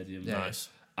Millennium Stadium. Yeah. Nice.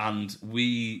 And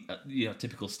we,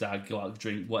 typical stag, go out,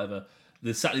 drink, whatever.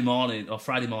 The Saturday morning or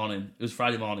Friday morning, it was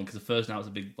Friday morning because the first night was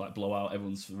a big like blowout.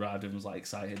 Everyone's arrived, everyone's like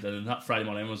excited. And then that Friday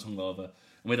morning, everyone's hungover,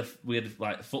 and we had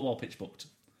like a football pitch booked.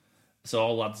 So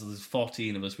all lads, there's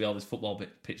 14 of us. We all this football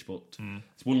pitch booked. So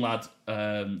one lad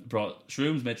brought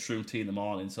shrooms, made shroom tea in the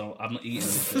morning. So I've not eaten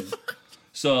anything.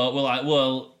 So we're like,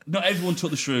 well, not everyone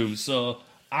took the shrooms. So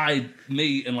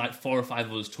me and like 4 or 5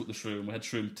 of us took the shroom. We had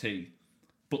shroom tea,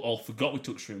 but all forgot we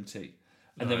took shroom tea.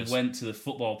 And Nice. then went to the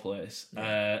football place,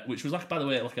 which was like, by the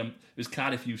way, like it was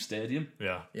Cardiff Youth Stadium.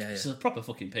 Yeah. Yeah, yeah. It's a proper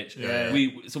fucking pitch. Yeah.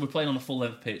 So we're playing on a full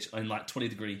length pitch in like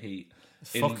 20-degree heat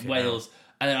in Fucking Wales,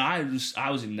 and then I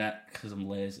was in net because I'm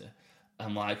lazy.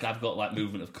 I'm like, I've got like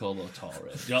movement of Colo Torre.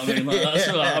 Do you know what I mean?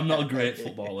 Like, I'm not a great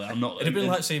footballer. I'm not. It'd have been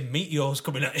like seeing meteors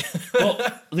coming at you.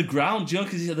 But the ground, do you know,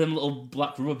 because you had them little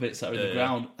black rubber bits that are in the Yeah.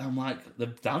 ground. And I'm like, they're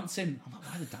dancing. I'm like,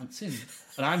 why are they dancing?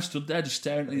 And I'm stood there just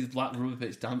staring at these black rubber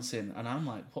bits dancing. And I'm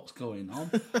like, what's going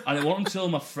on? And it wasn't until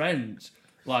my friend,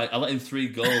 like, I let in 3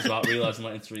 goals without realising I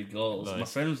let in 3 goals. Nice. My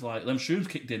friend was like, them shrooms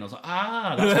kicked in. I was like,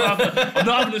 that's what happened. I'm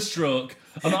not having a stroke.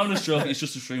 It's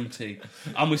just a shroom tea.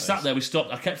 And we sat there, we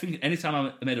stopped. I kept thinking,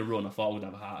 anytime I made a run, I thought I would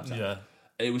have a heart attack. Yeah.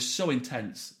 It was so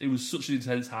intense. It was such an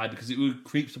intense high because it would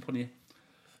creeps upon you.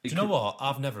 Do you know what?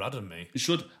 I've never had them, me. It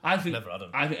should. I think. Never had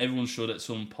 'em. I think everyone should at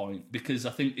some point because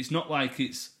I think it's not like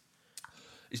it's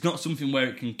not something where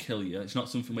it can kill you. It's not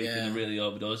something where you're going to really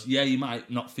overdose. Yeah, you might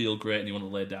not feel great and you want to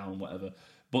lay down, whatever.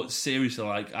 But seriously,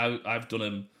 like I've done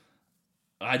them.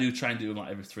 I do try and do them like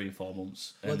every 3 or 4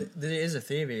 months. Well, there is a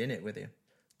theory in it with you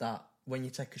that when you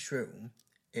take a shroom,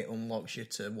 it unlocks you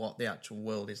to what the actual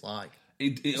world is like.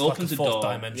 It Like opens a a fourth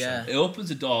door. dimension. Yeah. It opens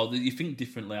a door that you think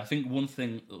differently. I think one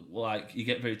thing, like, you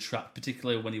get very trapped,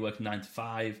 particularly when you work 9 to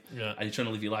 5 Yeah. and you're trying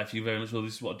to live your life. You very much, well,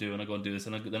 this is what I do, and I go and do this,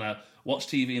 and then I watch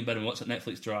TV in bed and watch that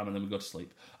Netflix drama, and then we go to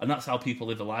sleep. And that's how people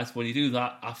live their lives. When you do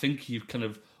that, I think you kind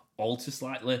of alter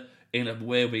slightly in a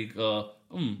way where you go,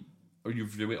 or you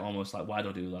view it almost like, why do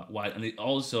I do that? Why? And it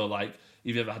also, like,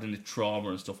 if you've ever had any trauma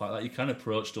and stuff like that, you can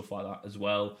approach stuff like that as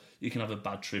well. You can have a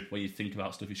bad trip where you think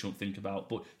about stuff you shouldn't think about,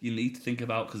 but you need to think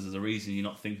about because there's a reason you're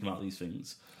not thinking about these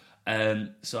things.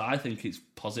 So I think it's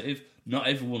positive. Not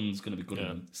everyone's going to be good at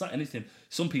them. It's like anything.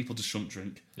 Some people just shouldn't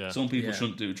drink. Yeah. Some people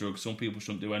shouldn't do drugs. Some people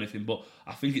shouldn't do anything. But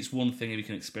I think it's one thing, if you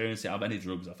can experience it out of any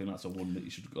drugs, I think that's the one that you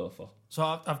should go for.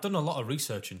 So I've done a lot of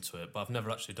research into it, but I've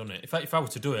never actually done it. If I were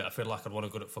to do it, I feel like I'd want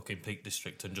to go to fucking Peak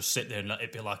District and just sit there and let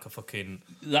it be like a fucking...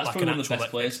 That's like probably an one of the actual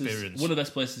best places. experience. One of the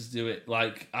best places to do it.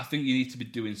 Like, I think you need to be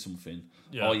doing something.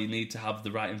 Yeah. Or you need to have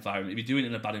the right environment. If you're doing it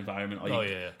in a bad environment, or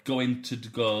you going to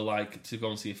go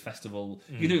and see a festival.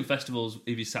 You can do festivals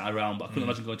if you sat around, but I couldn't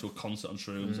imagine going to a concert on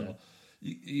shrooms or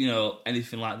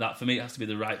anything like that. For me, it has to be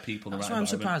the right people. That's the right why I'm environment.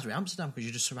 surprised with Amsterdam, because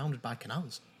you're just surrounded by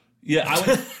canals. Yeah,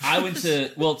 I went to.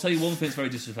 Well, I'll tell you one thing that's very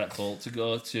disrespectful: to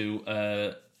go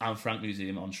to Anne Frank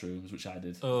Museum on shrooms, which I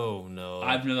did. Oh no!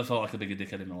 I've never felt like a bigger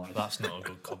dickhead in my life. That's not a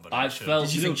good combination. I felt.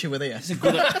 Did you think you were there?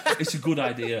 It's a good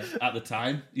idea at the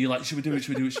time. You're like, should we do it?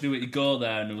 Should we do it? Should we do it? You go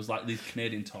there, and there was like these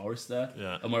Canadian tourists there,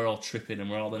 and we're all tripping, and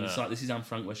we're all then. It's like, this is Anne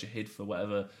Frank, where she hid for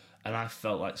whatever. And I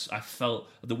felt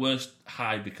the worst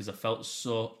high because I felt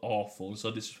so awful and so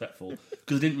disrespectful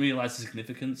because I didn't realise the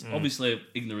significance. Obviously,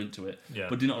 ignorant to it,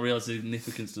 but did not realise the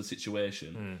significance of the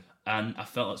situation. And I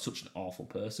felt like such an awful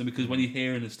person because when you're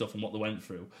hearing this stuff and what they went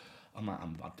through, I'm like,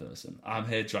 I'm a bad person. I'm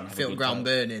here trying to have a good ground time.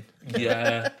 burning.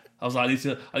 Yeah. I was like,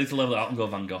 I need to level it out and go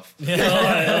Van Gogh.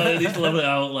 I need to level it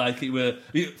out like it were...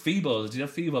 Fibos, did you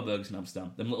have Fibo burgers in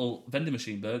Amsterdam? Them little vending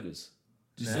machine burgers.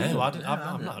 No, I'm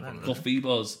not had one. Called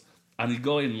Fibos. And you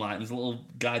go in, like, there's a little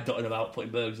guy dotting about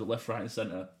putting burgers at left, right and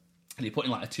centre. And you put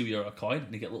in like a €2 coin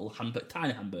and you get a little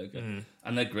tiny hamburger.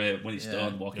 And they're great when you're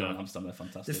stoned walking around Amsterdam. They're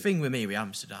fantastic. The thing with me with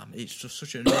Amsterdam, it's just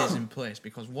such an amazing place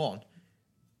because, one,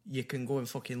 you can go and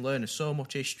fucking learn so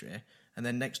much history, and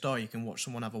then next door you can watch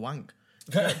someone have a wank.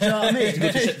 Do you know what I mean?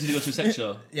 Did you go to a sex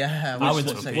show? Yeah, I went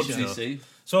to a sex What show. did you see?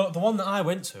 So the one that I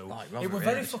went to, Like it was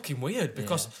very fucking weird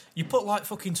because you put like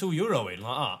fucking €2 in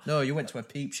like that. No, you went to a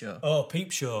peep show. Oh,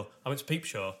 peep show! I went to peep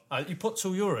show. You put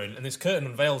 €2 in, and there's curtain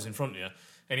and veils in front of you,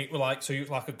 and it was like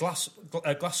like a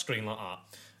glass screen like that,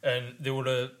 and there were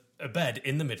a bed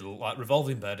in the middle, like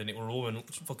revolving bed, and it were all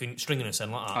fucking stringing us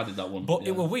in like that. I did that one, but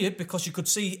it were weird because you could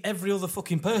see every other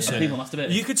fucking person. People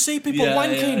masturbating. You could see people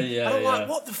wanking. Yeah, and I'm like,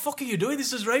 what the fuck are you doing?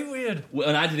 This is right weird.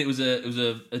 When I did it, was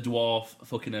a dwarf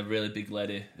fucking a really big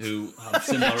lady who had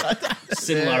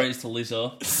similarities to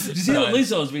Lizzo. Did you see that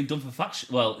Lizzo's been done for fat?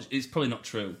 Well, it's probably not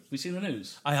true. Have you seen the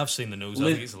news? I have seen the news. I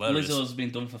think it's hilarious. Lizzo's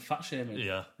been done for fat shaming.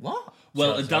 Yeah. What?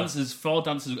 Well, four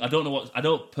dancers. I don't know what. I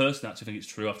don't personally actually think it's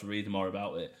true. I have to read more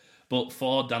about it. But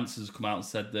 4 dancers come out and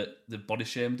said that they body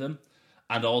shamed them,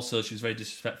 and also she was very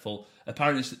disrespectful.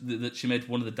 Apparently, that she made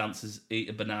one of the dancers eat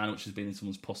a banana which has been in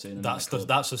someone's pussy. That's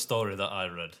the story that I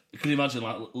read. Can you imagine,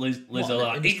 like Lizzo,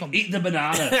 like eat the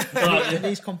banana? And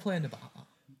he's complaining about that.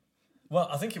 Well,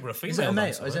 I think it were a female. Is it a male?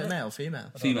 dancer, Is it a male or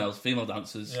female? Female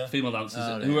dancers,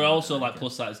 who are also like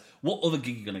plus size. What other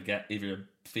gig are you gonna get if you're a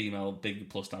female big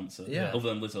plus dancer? Yeah. Other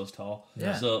than Lizzo's tour.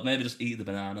 Yeah. So maybe just eat the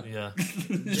banana. Yeah.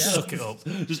 Just suck it up.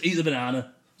 Just eat the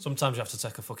banana. Sometimes you have to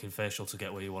take a fucking facial to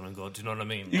get where you want to go. Do you know what I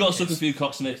mean? You got to suck a few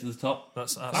cocks to make it to the top.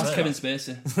 That's Kevin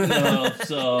Spacey.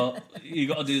 So you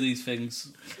got to do these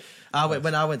things.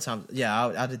 When I went to,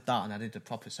 I did that, and I did a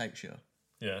proper sex show.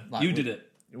 Yeah. Like, You did it.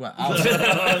 Well,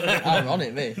 I'm on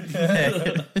it, me.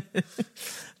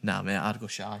 Nah, mate, I'd go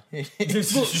shy.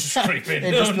 Just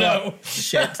screaming. No.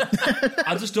 Shit.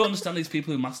 I just don't understand these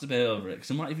people who masturbate over it, because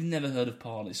I'm like, if you've never heard of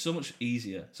porn, it's so much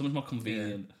easier, so much more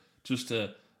convenient just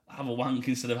to have a wank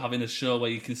instead of having a show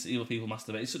where you can see other people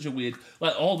masturbate. It's such a weird...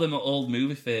 Like, all them old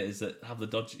movie theatres that have the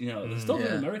dodgy... they're still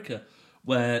in America,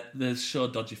 where they show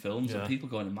dodgy films and people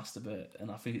going to masturbate, and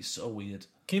I think it's so weird.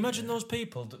 Can you imagine those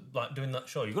people like doing that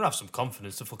show? You've got to have some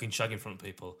confidence to fucking shag in front of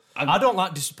people. I don't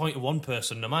like disappointing one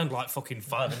person. I mind like fucking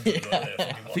 500 out there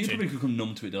fucking watching. People probably become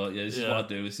numb to it, don't you? This is what I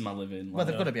do. This is my living. Like, Well,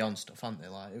 they've got to be on stuff, haven't they?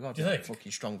 Like, they've got to Do be you like think?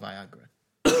 fucking strong Viagra.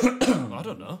 I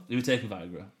don't know. you were taking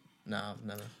Viagra. No, I've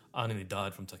never. I nearly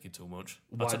died from taking too much.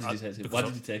 Why did you take it? Why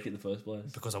did you take it in the first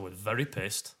place? Because I was very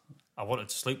pissed. I wanted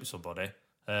to sleep with somebody,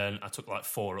 and I took like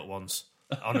 4 at once.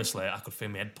 Honestly, I could feel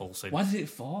my head pulsing. Why did it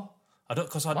fall? I don't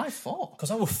because Why 4?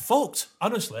 Because I was fucked.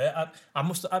 Honestly, I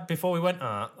must before we went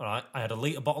out. Right, I had a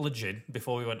litre bottle of gin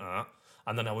before we went out,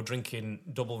 and then I was drinking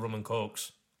double rum and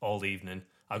cokes all evening.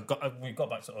 We got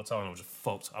back to the hotel and I was just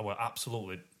fucked. I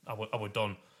was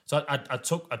done. So I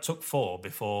took 4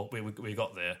 before we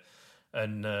got there,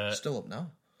 and Still up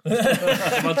now.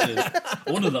 Imagine. I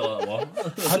wondered what that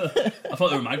was. I thought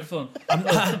they were a microphone.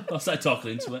 I started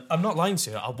talking into it. I'm not lying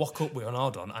to you. I woke up with an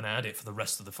hard on and I had it for the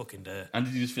rest of the fucking day. And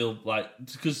did you just feel like,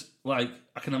 because like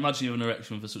I can imagine you have an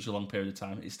erection for such a long period of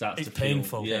time, it starts to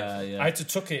painful. Feel, yeah. I had to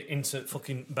tuck it into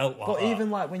fucking belt like But that. even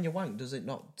like when you wank, does it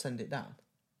not send it down?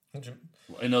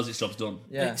 It knows its job's done.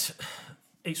 Yeah.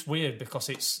 It's weird because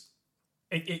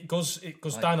it goes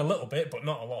down a little bit, but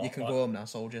not a lot. You can go home now,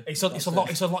 soldier. It's a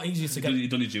lot easier to get. You've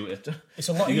done your duty. It's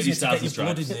a lot You got easier your to get your stars and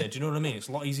blood in stripes. there. Do you know what I mean? It's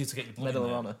a lot easier to get your blood Medal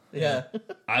in of there. Honour.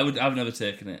 Yeah. I've never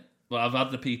taken it. But I've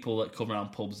had the people that come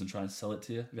around pubs and try and sell it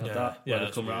to you. Have you had that? Yeah, Where they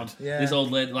that's come weird. around. Yeah. This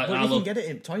old lady, like, But I you love. can get it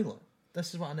in toilet.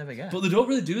 This is what I never get. But they don't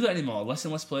really do that anymore. Less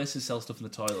and less places sell stuff in the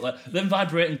toilet. Like, them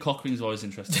vibrating cock rings are always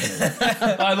interesting.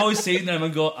 I've always seen them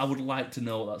and go, I would like to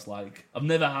know what that's like. I've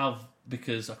never have,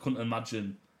 because I couldn't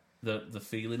imagine the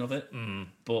feeling of it.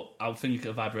 But I think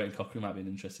a vibrating cock ring might be an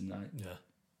interesting night. Yeah.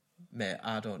 Mate,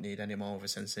 I don't need any more of a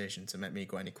sensation to make me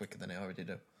go any quicker than I already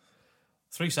do.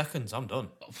 3 seconds, I'm done.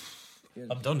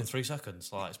 I'm done in 3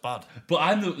 seconds. Like, it's bad.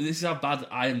 But this is how bad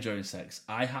I am during sex.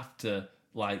 I have to,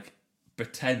 like,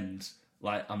 pretend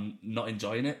like I'm not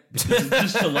enjoying it because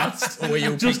just to last. Who are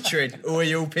you picturing? Who are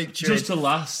you picturing? Just to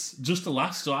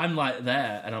last. So I'm like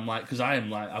there, and I'm like, because I am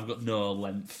like, I've got no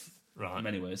length, Right. in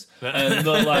many ways. But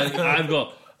like, I've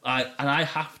got, and I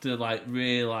have to like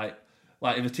really like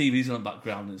if the TV's on the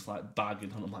background and it's like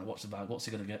bagging, and I'm like, what's the bag? What's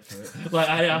he gonna get for it? Like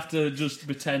I have to just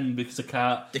pretend because I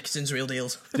can't. Dixon's real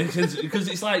deals. Because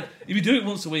it's like if you do it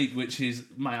once a week, which is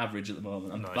my average at the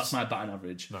moment, and Nice. that's my batting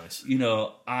average. Nice. You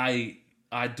know, I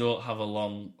don't have a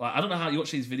long. Like, I don't know how you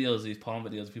watch these videos, these porn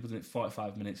videos. People doing it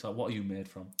 45 minutes. Like, what are you made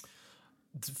from?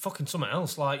 It's fucking something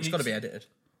else. Like, It's got to be edited.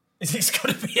 It's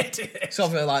got to be edited. It's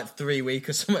over like 3 weeks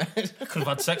or something. I could have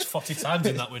had sex 40 times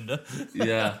in that window.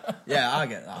 Yeah. Yeah, I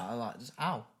get that. I like, just,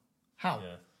 how? Yeah.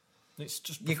 It's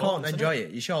just You can't enjoy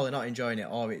it. You're surely not enjoying it,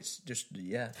 or it's just,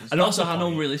 yeah. It's And also how the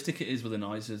point. unrealistic it is with the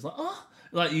noises. Like,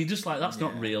 like you just like that's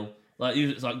not real. Like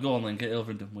you just like go on then get it over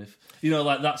and done with. You know,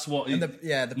 like that's what. And the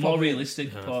more problem-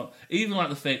 realistic part. Even like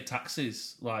the fake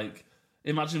taxis. Like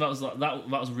imagine if that was like that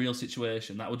was a real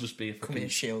situation. That would just be a Come here, fucking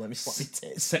shield, let me slap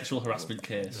your tits. sexual harassment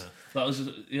case. That was just,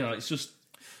 it's just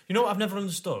You know what I've never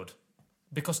understood?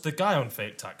 Because the guy on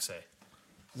Fake Taxi,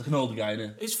 like an older guy,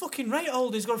 innit? he's fucking right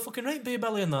old. He's got a fucking right beer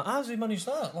belly and that. How's he managed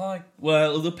that? Like,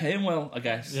 Well, they're paying well, I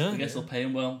guess. Yeah. I guess they'll pay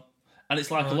him well. And it's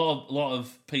like a lot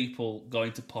of people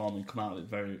going to porn and come out of it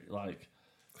very like.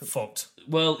 fucked.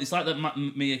 Well, it's like that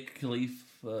Mia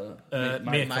Khalifa.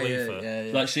 Mia Khalifa.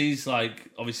 Yeah. Like she's like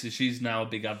obviously she's now a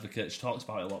big advocate. She talks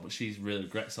about it a lot, but she's really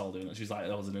regrets all doing it. She's like,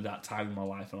 I was in a dark time in my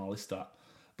life and all this stuff.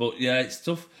 But yeah, it's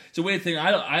tough. It's a weird thing.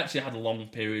 I actually had a long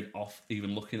period off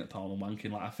even looking at porn and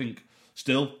wanking. Like I think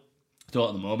still don't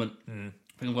at the moment. I think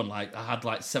I'm going like I had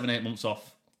like 7-8 months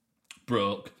off,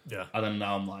 broke. Yeah. And then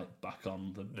now I'm like back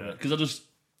on the because I just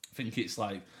think it's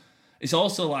like. It's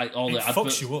also like all It the fucks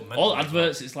adverts. you up mentally, All the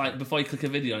adverts, it's like before you click a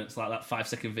video, and it's like that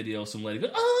 5-second video. Some lady goes,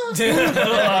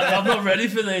 "Ah, I'm not ready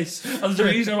for this." And there's a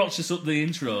reason I watched the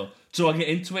intro, so I get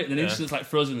into it, and then instantly it's like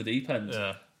frozen in the deep end.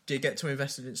 Yeah. Do you get too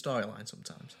invested in storyline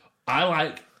sometimes?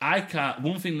 I can't.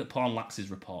 One thing that porn lacks is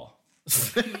rapport.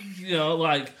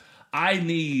 Like I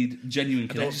need genuine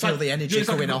connection. feel the energy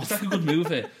coming off. It's like a good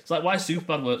movie. It's like why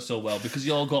Superbad works so well because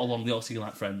you all got along. They all seem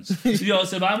like friends. So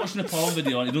if I'm watching a porn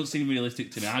video and it doesn't seem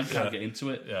realistic to me, I can't get into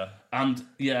it. Yeah. And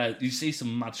you see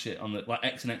some mad shit on the like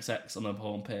X and XX on the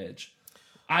home page.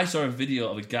 I saw a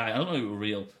video of a guy. I don't know if it was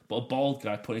real, but a bald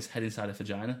guy putting his head inside a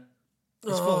vagina.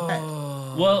 It's full head.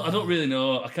 Well, I don't really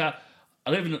know. I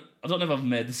don't know if I've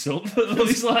made this up. But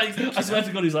he's like, I swear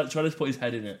to God, he's like trying to put his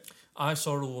head in it. I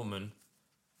saw a woman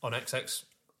on X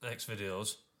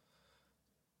videos.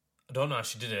 I don't know how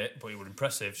she did it, but it was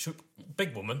impressive.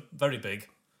 Big woman, very big.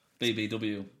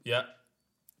 BBW. Yeah.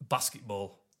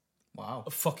 Basketball. Wow.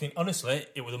 Fucking honestly,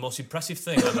 it was the most impressive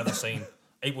thing I've ever seen.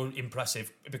 It was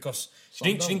impressive because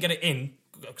she didn't get it in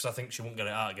because I think she won't get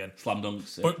it out again. Slam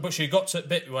dunks. But she got to a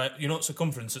bit where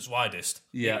circumference that's widest.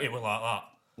 Yeah. It was like that.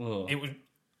 Oh. It was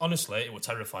honestly, it was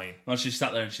terrifying. Well, she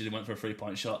sat there and she went for a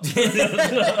 3-point shot.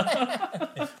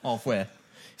 Halfway.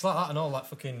 It's like that and all that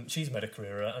fucking. She's made a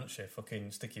career, hasn't she?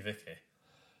 Fucking Sticky Vicky.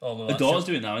 The daughter's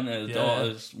doing now, isn't it? The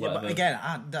daughter's Yeah, whatever. but again,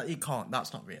 you can't.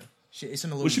 That's not real. It's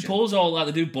an illusion. Well, she pulls all like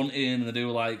they do bunting and they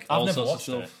do like I've all never sorts of watched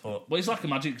stuff. it, but- Well, it's like a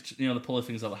magic, they pull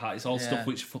things out of the hat. It's all stuff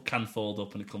which can fold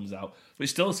up and it comes out. But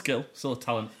it's still a skill, still a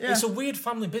talent. Yeah. It's a weird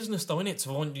family business, though, isn't it?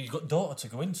 To want you've got daughter to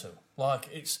go into. Like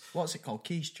it's. What's it called?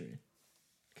 Keystring.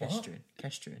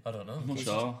 Keystring. I don't know. I'm not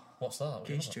sure. What's that?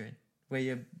 Keystring. Where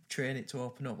you train it to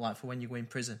open up, like for when you go in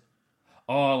prison.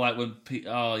 Oh, like when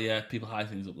people hide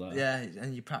things up there. Yeah,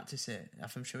 and you practice it.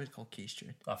 I'm sure it's called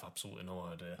keystring. I've absolutely no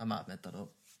idea. I might have made that up.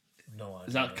 No idea.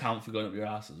 Does that count for going up your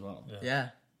ass as well? Yeah.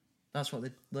 That's what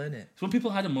they learn it. So when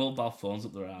people hide mobile phones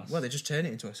up their ass. Well, they just turn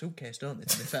it into a suitcase, don't they,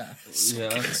 to be fair?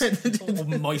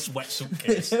 Yeah. Moist, wet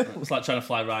suitcase. It's like trying to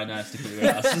fly Ryanair, stick up your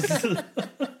ass.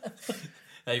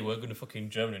 Hey, we're going to fucking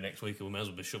Germany next week and we may as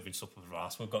well be shoving stuff up our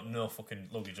ass. We've got no fucking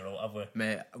luggage or all, have we?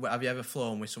 Mate, have you ever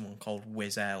flown with someone called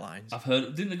Wizz Airlines? I've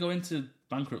heard... Didn't they go into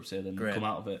bankruptcy and then Great. come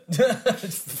out of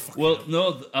it? Well,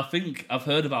 no, I think I've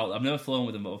heard about... I've never flown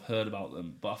with them, but I've heard about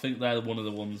them. But I think they're one of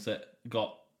the ones that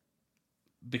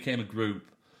became a group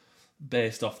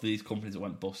based off these companies that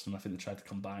went bust, and I think they tried to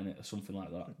combine it or something like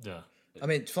that. Yeah. I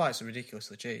mean, flights are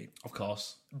ridiculously cheap, Of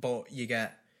course. but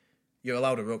you're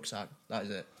allowed a rucksack. That is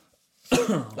it. How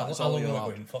That's long all are we you're allowed.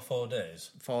 going for? 4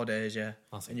 days? 4 days, yeah.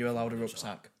 And you're allowed a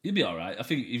rucksack. You'd be alright. I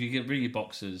think if you bring your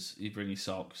boxers, you bring your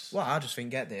socks. Well, I just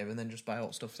think get there and then just buy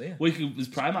all stuff there. Well, there's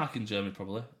Primark in Germany,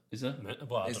 probably. Is there?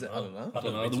 Well, Is there? I don't know. I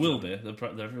don't know. There will be.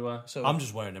 They're everywhere. So I'm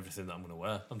just wearing everything that I'm going to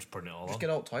wear. I'm just putting it all just on. get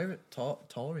all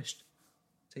tourist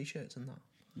t-shirts and that.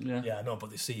 Yeah. Yeah, I know, but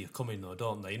they see you coming though,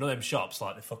 don't they? You know them shops,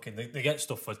 like they get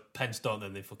stuff for pence, don't they?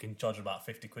 And they fucking charge about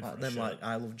 50 quid Like for a them, shirt. like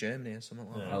I Love Germany or something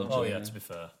like Yeah. that. I love Oh Germany. yeah, to be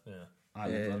fair, yeah. I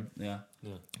love them. Yeah.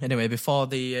 Anyway, before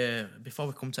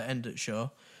we come to end the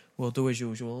show, we'll do as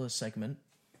usual a segment.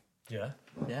 Yeah.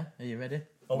 Yeah, are you ready?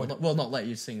 Oh, we'll not let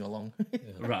you sing along.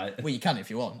 Right. Well, you can if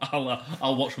you want.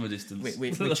 I'll watch from a distance.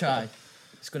 We try.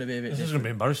 It's going to be a bit This is different. going to be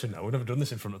embarrassing now. We've never done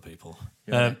this in front of people.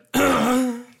 You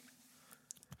ready?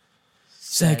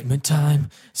 Segment time.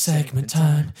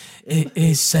 It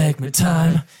is segment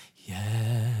time.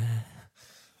 Yeah.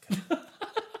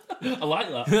 I like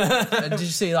that. Did you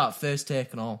see that first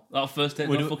take and all? That first take,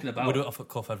 no fucking about. We do it off at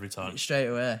cuff every time. Straight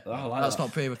away. I like That's that.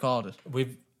 not pre-recorded.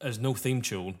 There's no theme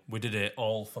tune. We did it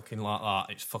all fucking like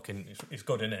that. It's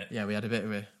good, innit? Yeah,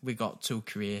 we got too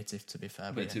creative, to be fair.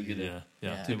 A bit too giddy.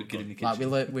 Yeah. Too giddy in the Like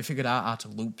kitchen. we figured out how to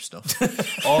loop stuff.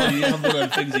 Oh, you have one of them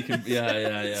things you can...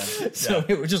 Yeah. So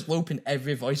we were just looping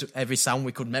every voice, every sound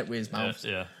we could make with his mouth.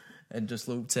 Yeah. And just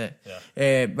looped it.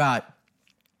 Yeah. Right.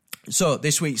 So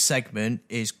this week's segment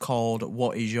is called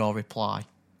What Is Your Reply?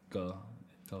 Go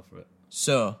for it.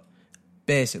 So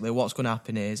basically what's going to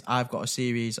happen is I've got a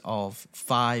series of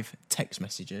 5 text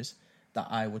messages that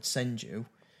I would send you,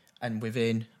 and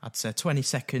within, I'd say, 20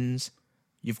 seconds,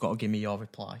 you've got to give me your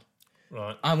reply.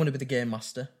 Right. I'm going to be the game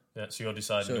master. Yeah, so you're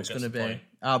deciding So who it's gets going to the be...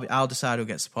 point. I'll decide who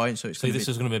gets the point. So it's See, going to this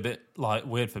be... is going to be a bit like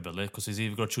weird for Billy because he's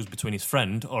either got to choose between his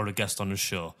friend or a guest on his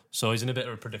show. So he's in a bit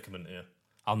of a predicament here.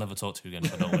 I'll never talk to you again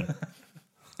if I don't win.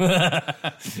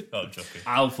 Oh, I'm joking.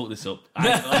 I'll fuck this up. On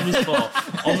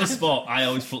the spot, I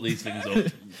always fuck these things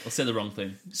up. I'll say the wrong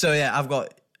thing. So yeah,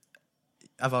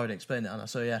 I've already explained it, Anna.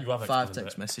 So yeah, You have 5 explained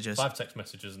text it. messages. 5 text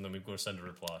messages and then we've got to send a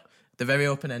reply. They're very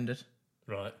open-ended,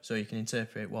 Right. so you can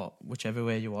interpret whichever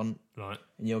way you want, Right.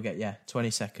 and you'll get 20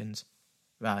 seconds.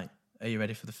 Right, are you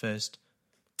ready for the first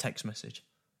text message?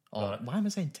 Or Right. why am I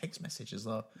saying text messages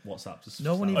though? WhatsApp. Just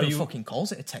No one start. even fucking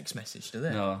calls it a text message, do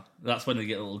they? No, that's when they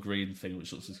get a little green thing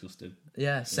which looks disgusting.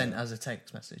 Yeah, sent as a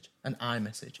text message, an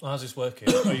iMessage. How's this working?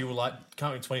 Are you like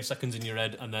counting 20 seconds in your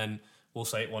head and then we'll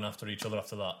say it one after each other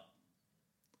after that?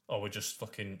 Or we're just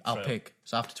fucking... I'll straight up? pick.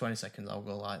 So after 20 seconds, I'll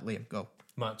go like, Liam, go.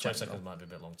 20 Jack, seconds go. might be a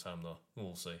bit long time though.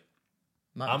 We'll see.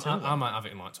 Might be too I long. might have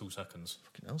it in like 2 seconds.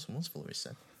 Fucking hell, someone's full of his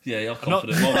said. Yeah, you're I'm not,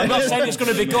 confident. I'm not saying it's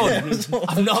going to be good.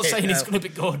 I'm not saying it's out. going to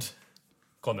be good.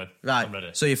 Come on then. Right, I'm ready.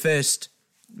 so your first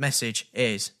message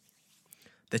is,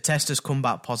 the test has come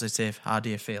back positive, how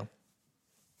do you feel?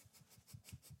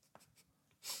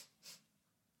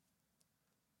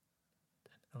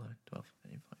 Eleven, 12,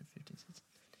 13, 14, 15, 16,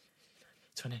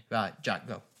 20. Right, Jack,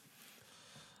 go.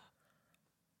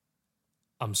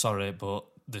 I'm sorry, but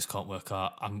this can't work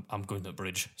out. I'm going to the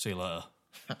bridge. See you later.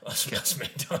 That's me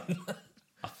done.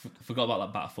 I forgot about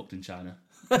that batter fucked in China.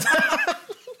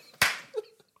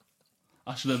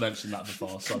 I should have mentioned that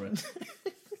before, sorry.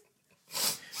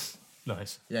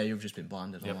 Nice. Yeah, you've just been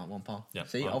blinded Yep. on that one, pal. Yep,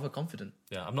 See, right. overconfident.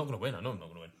 Yeah, I'm not going to win. I know I'm not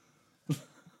going to win.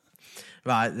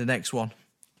 Right, the next one.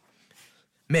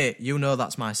 Mate, you know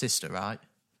that's my sister, right?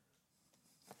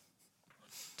 1,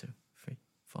 2, 3,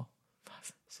 4,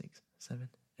 5, 6, 7,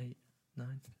 8,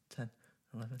 9, 10,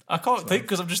 11. I can't think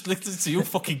because I'm just listening to you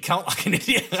fucking count like an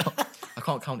idiot. I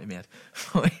can't count in my head.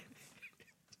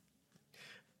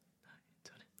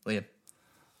 Liam.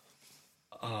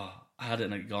 I had it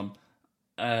and it gone.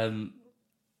 I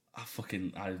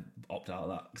opted out of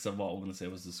that because what I was going to say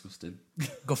was disgusting.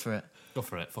 Go for it. Go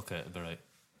for it. Fuck it. It'll be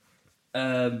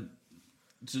right.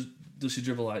 Does she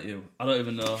dribble like you? I don't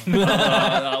even know.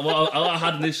 What I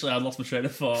had initially, I lost my train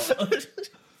of thought.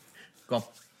 Go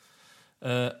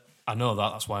on. I know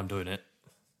that. That's why I'm doing it.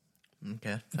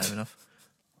 Okay, fair enough.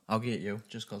 I'll get you,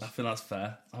 just because. I think that's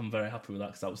fair. I'm very happy with that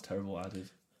because that was terrible what I did.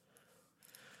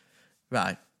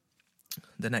 Right.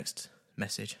 The next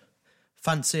message.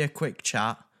 Fancy a quick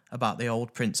chat about the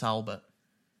old Prince Albert?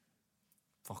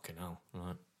 Fucking hell.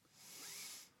 Right.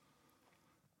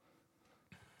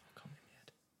 Can't be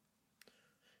weird.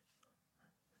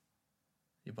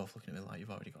 You're both looking at me like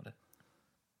you've already got it.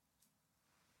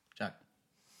 Jack.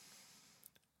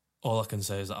 All I can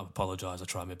say is that I apologise. I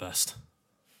try my best.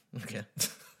 Okay.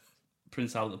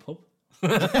 Prince Albert pub.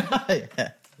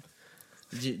 Yeah.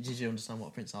 Did you understand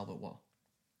what Prince Albert was?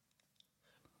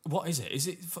 What is it?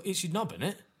 It's your knob, isn't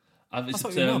it? It's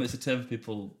a term for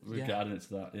people regarding it to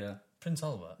that, yeah. Prince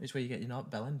Albert? It's where you get your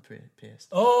knob bell end pierced.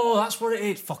 Oh, that's what it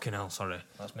is. Fucking hell, sorry.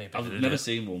 That's me. I've never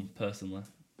seen one, personally.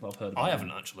 But I've heard about I it.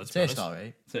 haven't actually. Tastes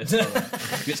alright. It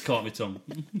gets caught on my tongue.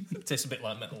 Tastes a bit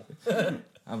like metal. I'm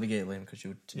going to get it, Liam, because you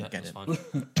would get that's it.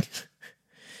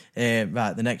 Fine.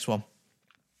 Right, the next one.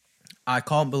 I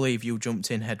can't believe you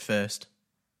jumped in head first.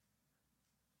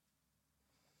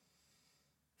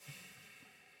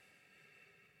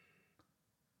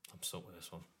 I'm stuck with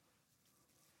this one.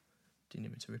 Do you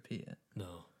need me to repeat it?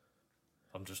 No.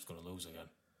 I'm just going to lose again.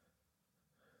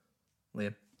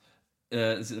 Liam?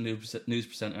 Is it the news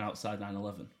presenter outside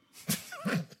 9/11?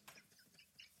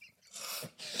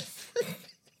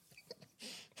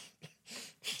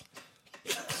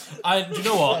 Do you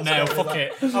know what? No, fuck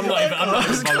it. I'm not even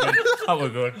bothering. That were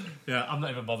good. Yeah, I'm not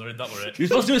even bothering. That were it. You're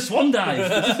supposed to do a swan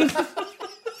dive.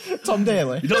 Tom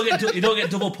Daly. You don't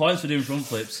get double points for doing front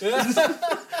flips.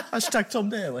 Hashtag Tom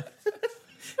Daly.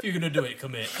 If you're going to do it,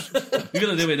 commit. You're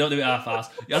going to do it, don't do it half-assed.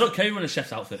 I don't care if you're in a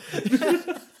chef's outfit.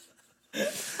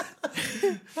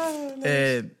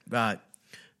 Right.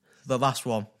 The last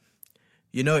one.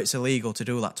 You know it's illegal to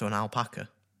do that to an alpaca.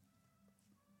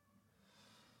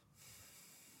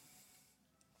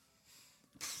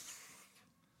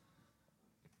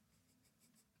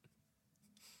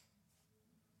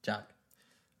 Jack.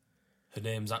 Her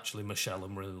name's actually Michelle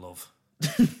and we're in love.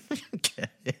 Okay,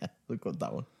 yeah. Look at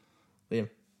that one. Liam.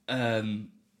 I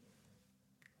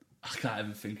can't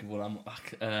even think of what I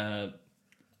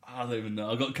don't even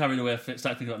know. I got carried away. Started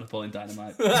thinking about Napoleon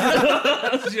Dynamite.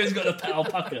 She's got a pet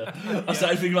alpaca. I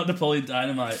started thinking about Napoleon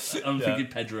Dynamite. I'm thinking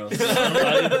Pedro.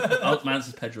 My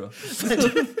answer's Pedro.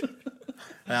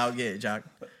 I'll get it, Jack.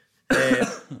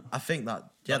 I think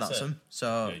that's him.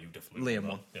 So, Yeah, you definitely Liam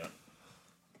won. Yeah,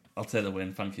 I'll take the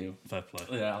win. Thank you. fair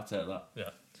play. Yeah, I'll take that.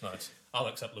 Yeah, nice. I'll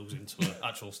accept losing to an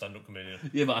actual stand-up comedian.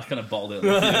 Yeah, but I kind of bottled it.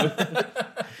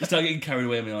 I started getting carried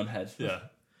away in my own head. Yeah.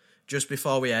 Just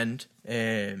before we end,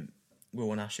 we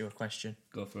want to ask you a question.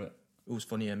 Go for it. Who's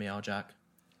funnier, me or Jack?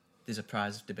 There's a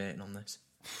prize of debating on this.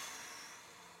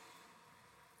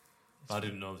 I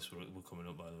didn't know this were coming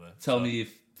up, by the way. Tell me your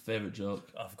favourite joke.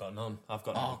 I've got none.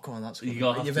 Oh, come on, that's good.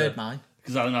 You've heard mine.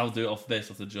 Because I'll do it based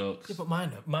off the jokes. Yeah, but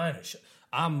mine are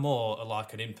I'm more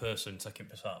like an in-person taking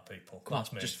piss out of people. Come on,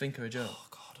 That's me. just think of a joke. Oh,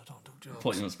 God, I don't do jokes.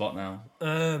 Putting you on the spot now.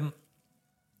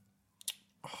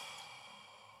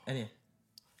 Any?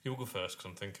 You'll go first, because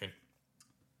I'm thinking.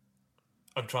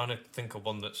 I'm trying to think of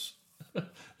one that's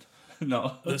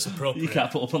No. that's appropriate. You can't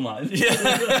put up online.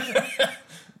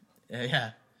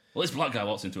 Yeah. Well, this black guy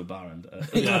walks into a bar and...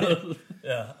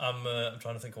 Yeah, I'm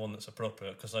trying to think of one that's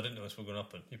appropriate, because I didn't know this was going to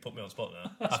happen. You put me on the spot now.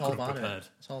 I It's all could have about prepared. it.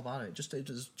 It's all about it. Just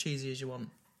as cheesy as you want.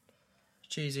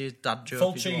 Cheesy as dad joke.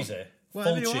 Full as you want. cheesy.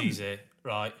 Whatever Full you want. cheesy.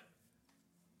 Right.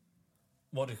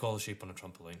 What do you call a sheep on a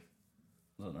trampoline?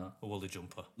 I don't know. A woolly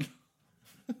jumper.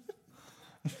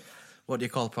 What do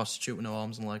you call a prostitute with no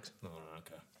arms and legs? No,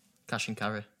 okay. Cash and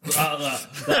carry.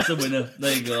 That's the winner.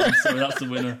 There you go. I'm sorry, that's the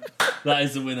winner. That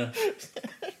is the winner.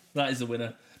 That is the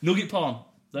winner. Nugget porn.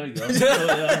 There you go.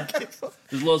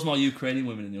 There's loads more Ukrainian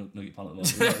women in nugget porn at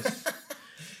the moment.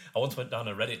 I once went down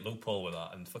a Reddit loophole with that,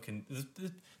 and fucking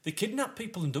they kidnap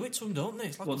people and do it to them, don't they?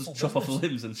 It's like What, just chop off the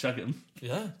limbs and shag them?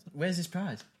 Yeah. Where's his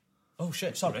prize? Oh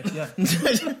shit! Sorry. Yeah.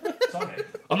 Sorry.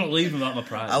 I'm not leaving without my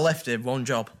prize. I left him one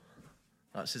job.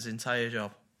 That's his entire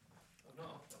job.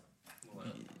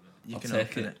 You I'll can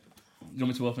take open it. it. You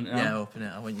want me to open it now? Yeah, open it.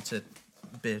 I want you to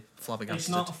be flabbergasted. It's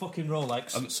not a fucking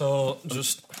Rolex, so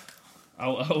just...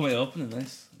 How am I opening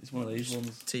this? It's one of these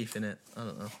ones. Teeth in it. I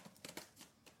don't know.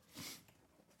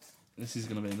 This is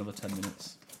going to be another 10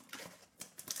 minutes.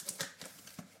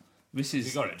 This is...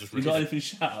 You got it, just You read got it. anything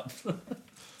sharp? You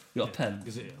got a pen?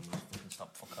 Is it? I'm going to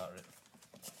stop fuck out of it.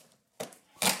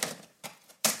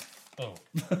 Oh.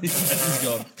 He's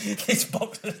gone. His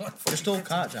box is like... Just all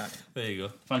cart jack. There you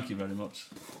go. Thank you very much.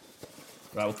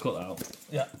 Right, we'll cut that out.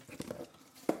 Yeah.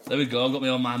 There we go. I've got my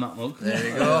own My Mac mug. There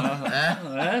you go.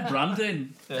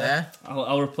 Branding. Yeah.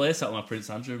 I'll replace that with my Prince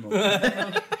Andrew mug.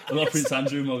 I got a Prince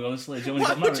Andrew mug, honestly. Do you know when he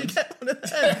got married? Did you get one of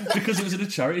them? Because it was in a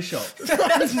charity shop.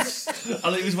 I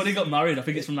think it was when he got married. I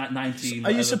think it's from like 19.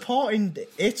 Are you supporting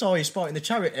it or are you supporting the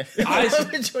charity?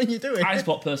 Which one are you doing? I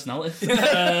support personality.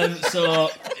 So,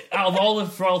 out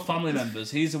of for all family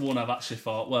members, he's the one I've actually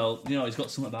thought, well, he's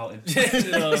got something about him.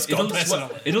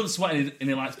 He doesn't sweat and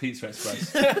he likes Pizza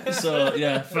Express. So,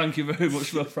 yeah, thank you very much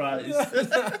for the prize.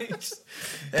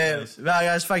 Nice. Right,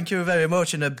 guys, thank you very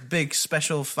much. And a big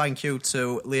special thank you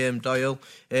to Liam Doyle.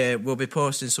 We'll be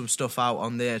posting some stuff out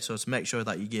on there, so to make sure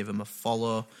that you give him a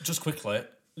follow. Just quickly,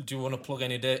 do you want to plug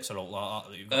any dates or all like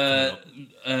that you've got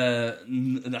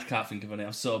I can't think of any.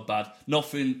 I'm so bad.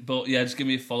 Nothing, but yeah, just give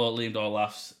me a follow at Liam Doyle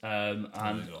Laughs. And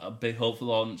a big hopeful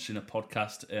launch in a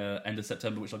podcast end of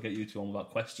September, which I'll get you to on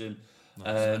without question.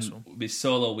 It'll be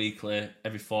solo weekly,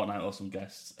 every fortnight or some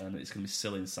guests, and it's going to be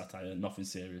silly and satire, nothing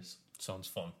serious. Sounds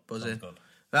fun. Buzzing. Sounds good.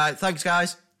 Right, thanks,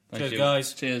 guys. Thank you,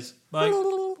 guys. Cheers.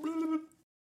 Bye.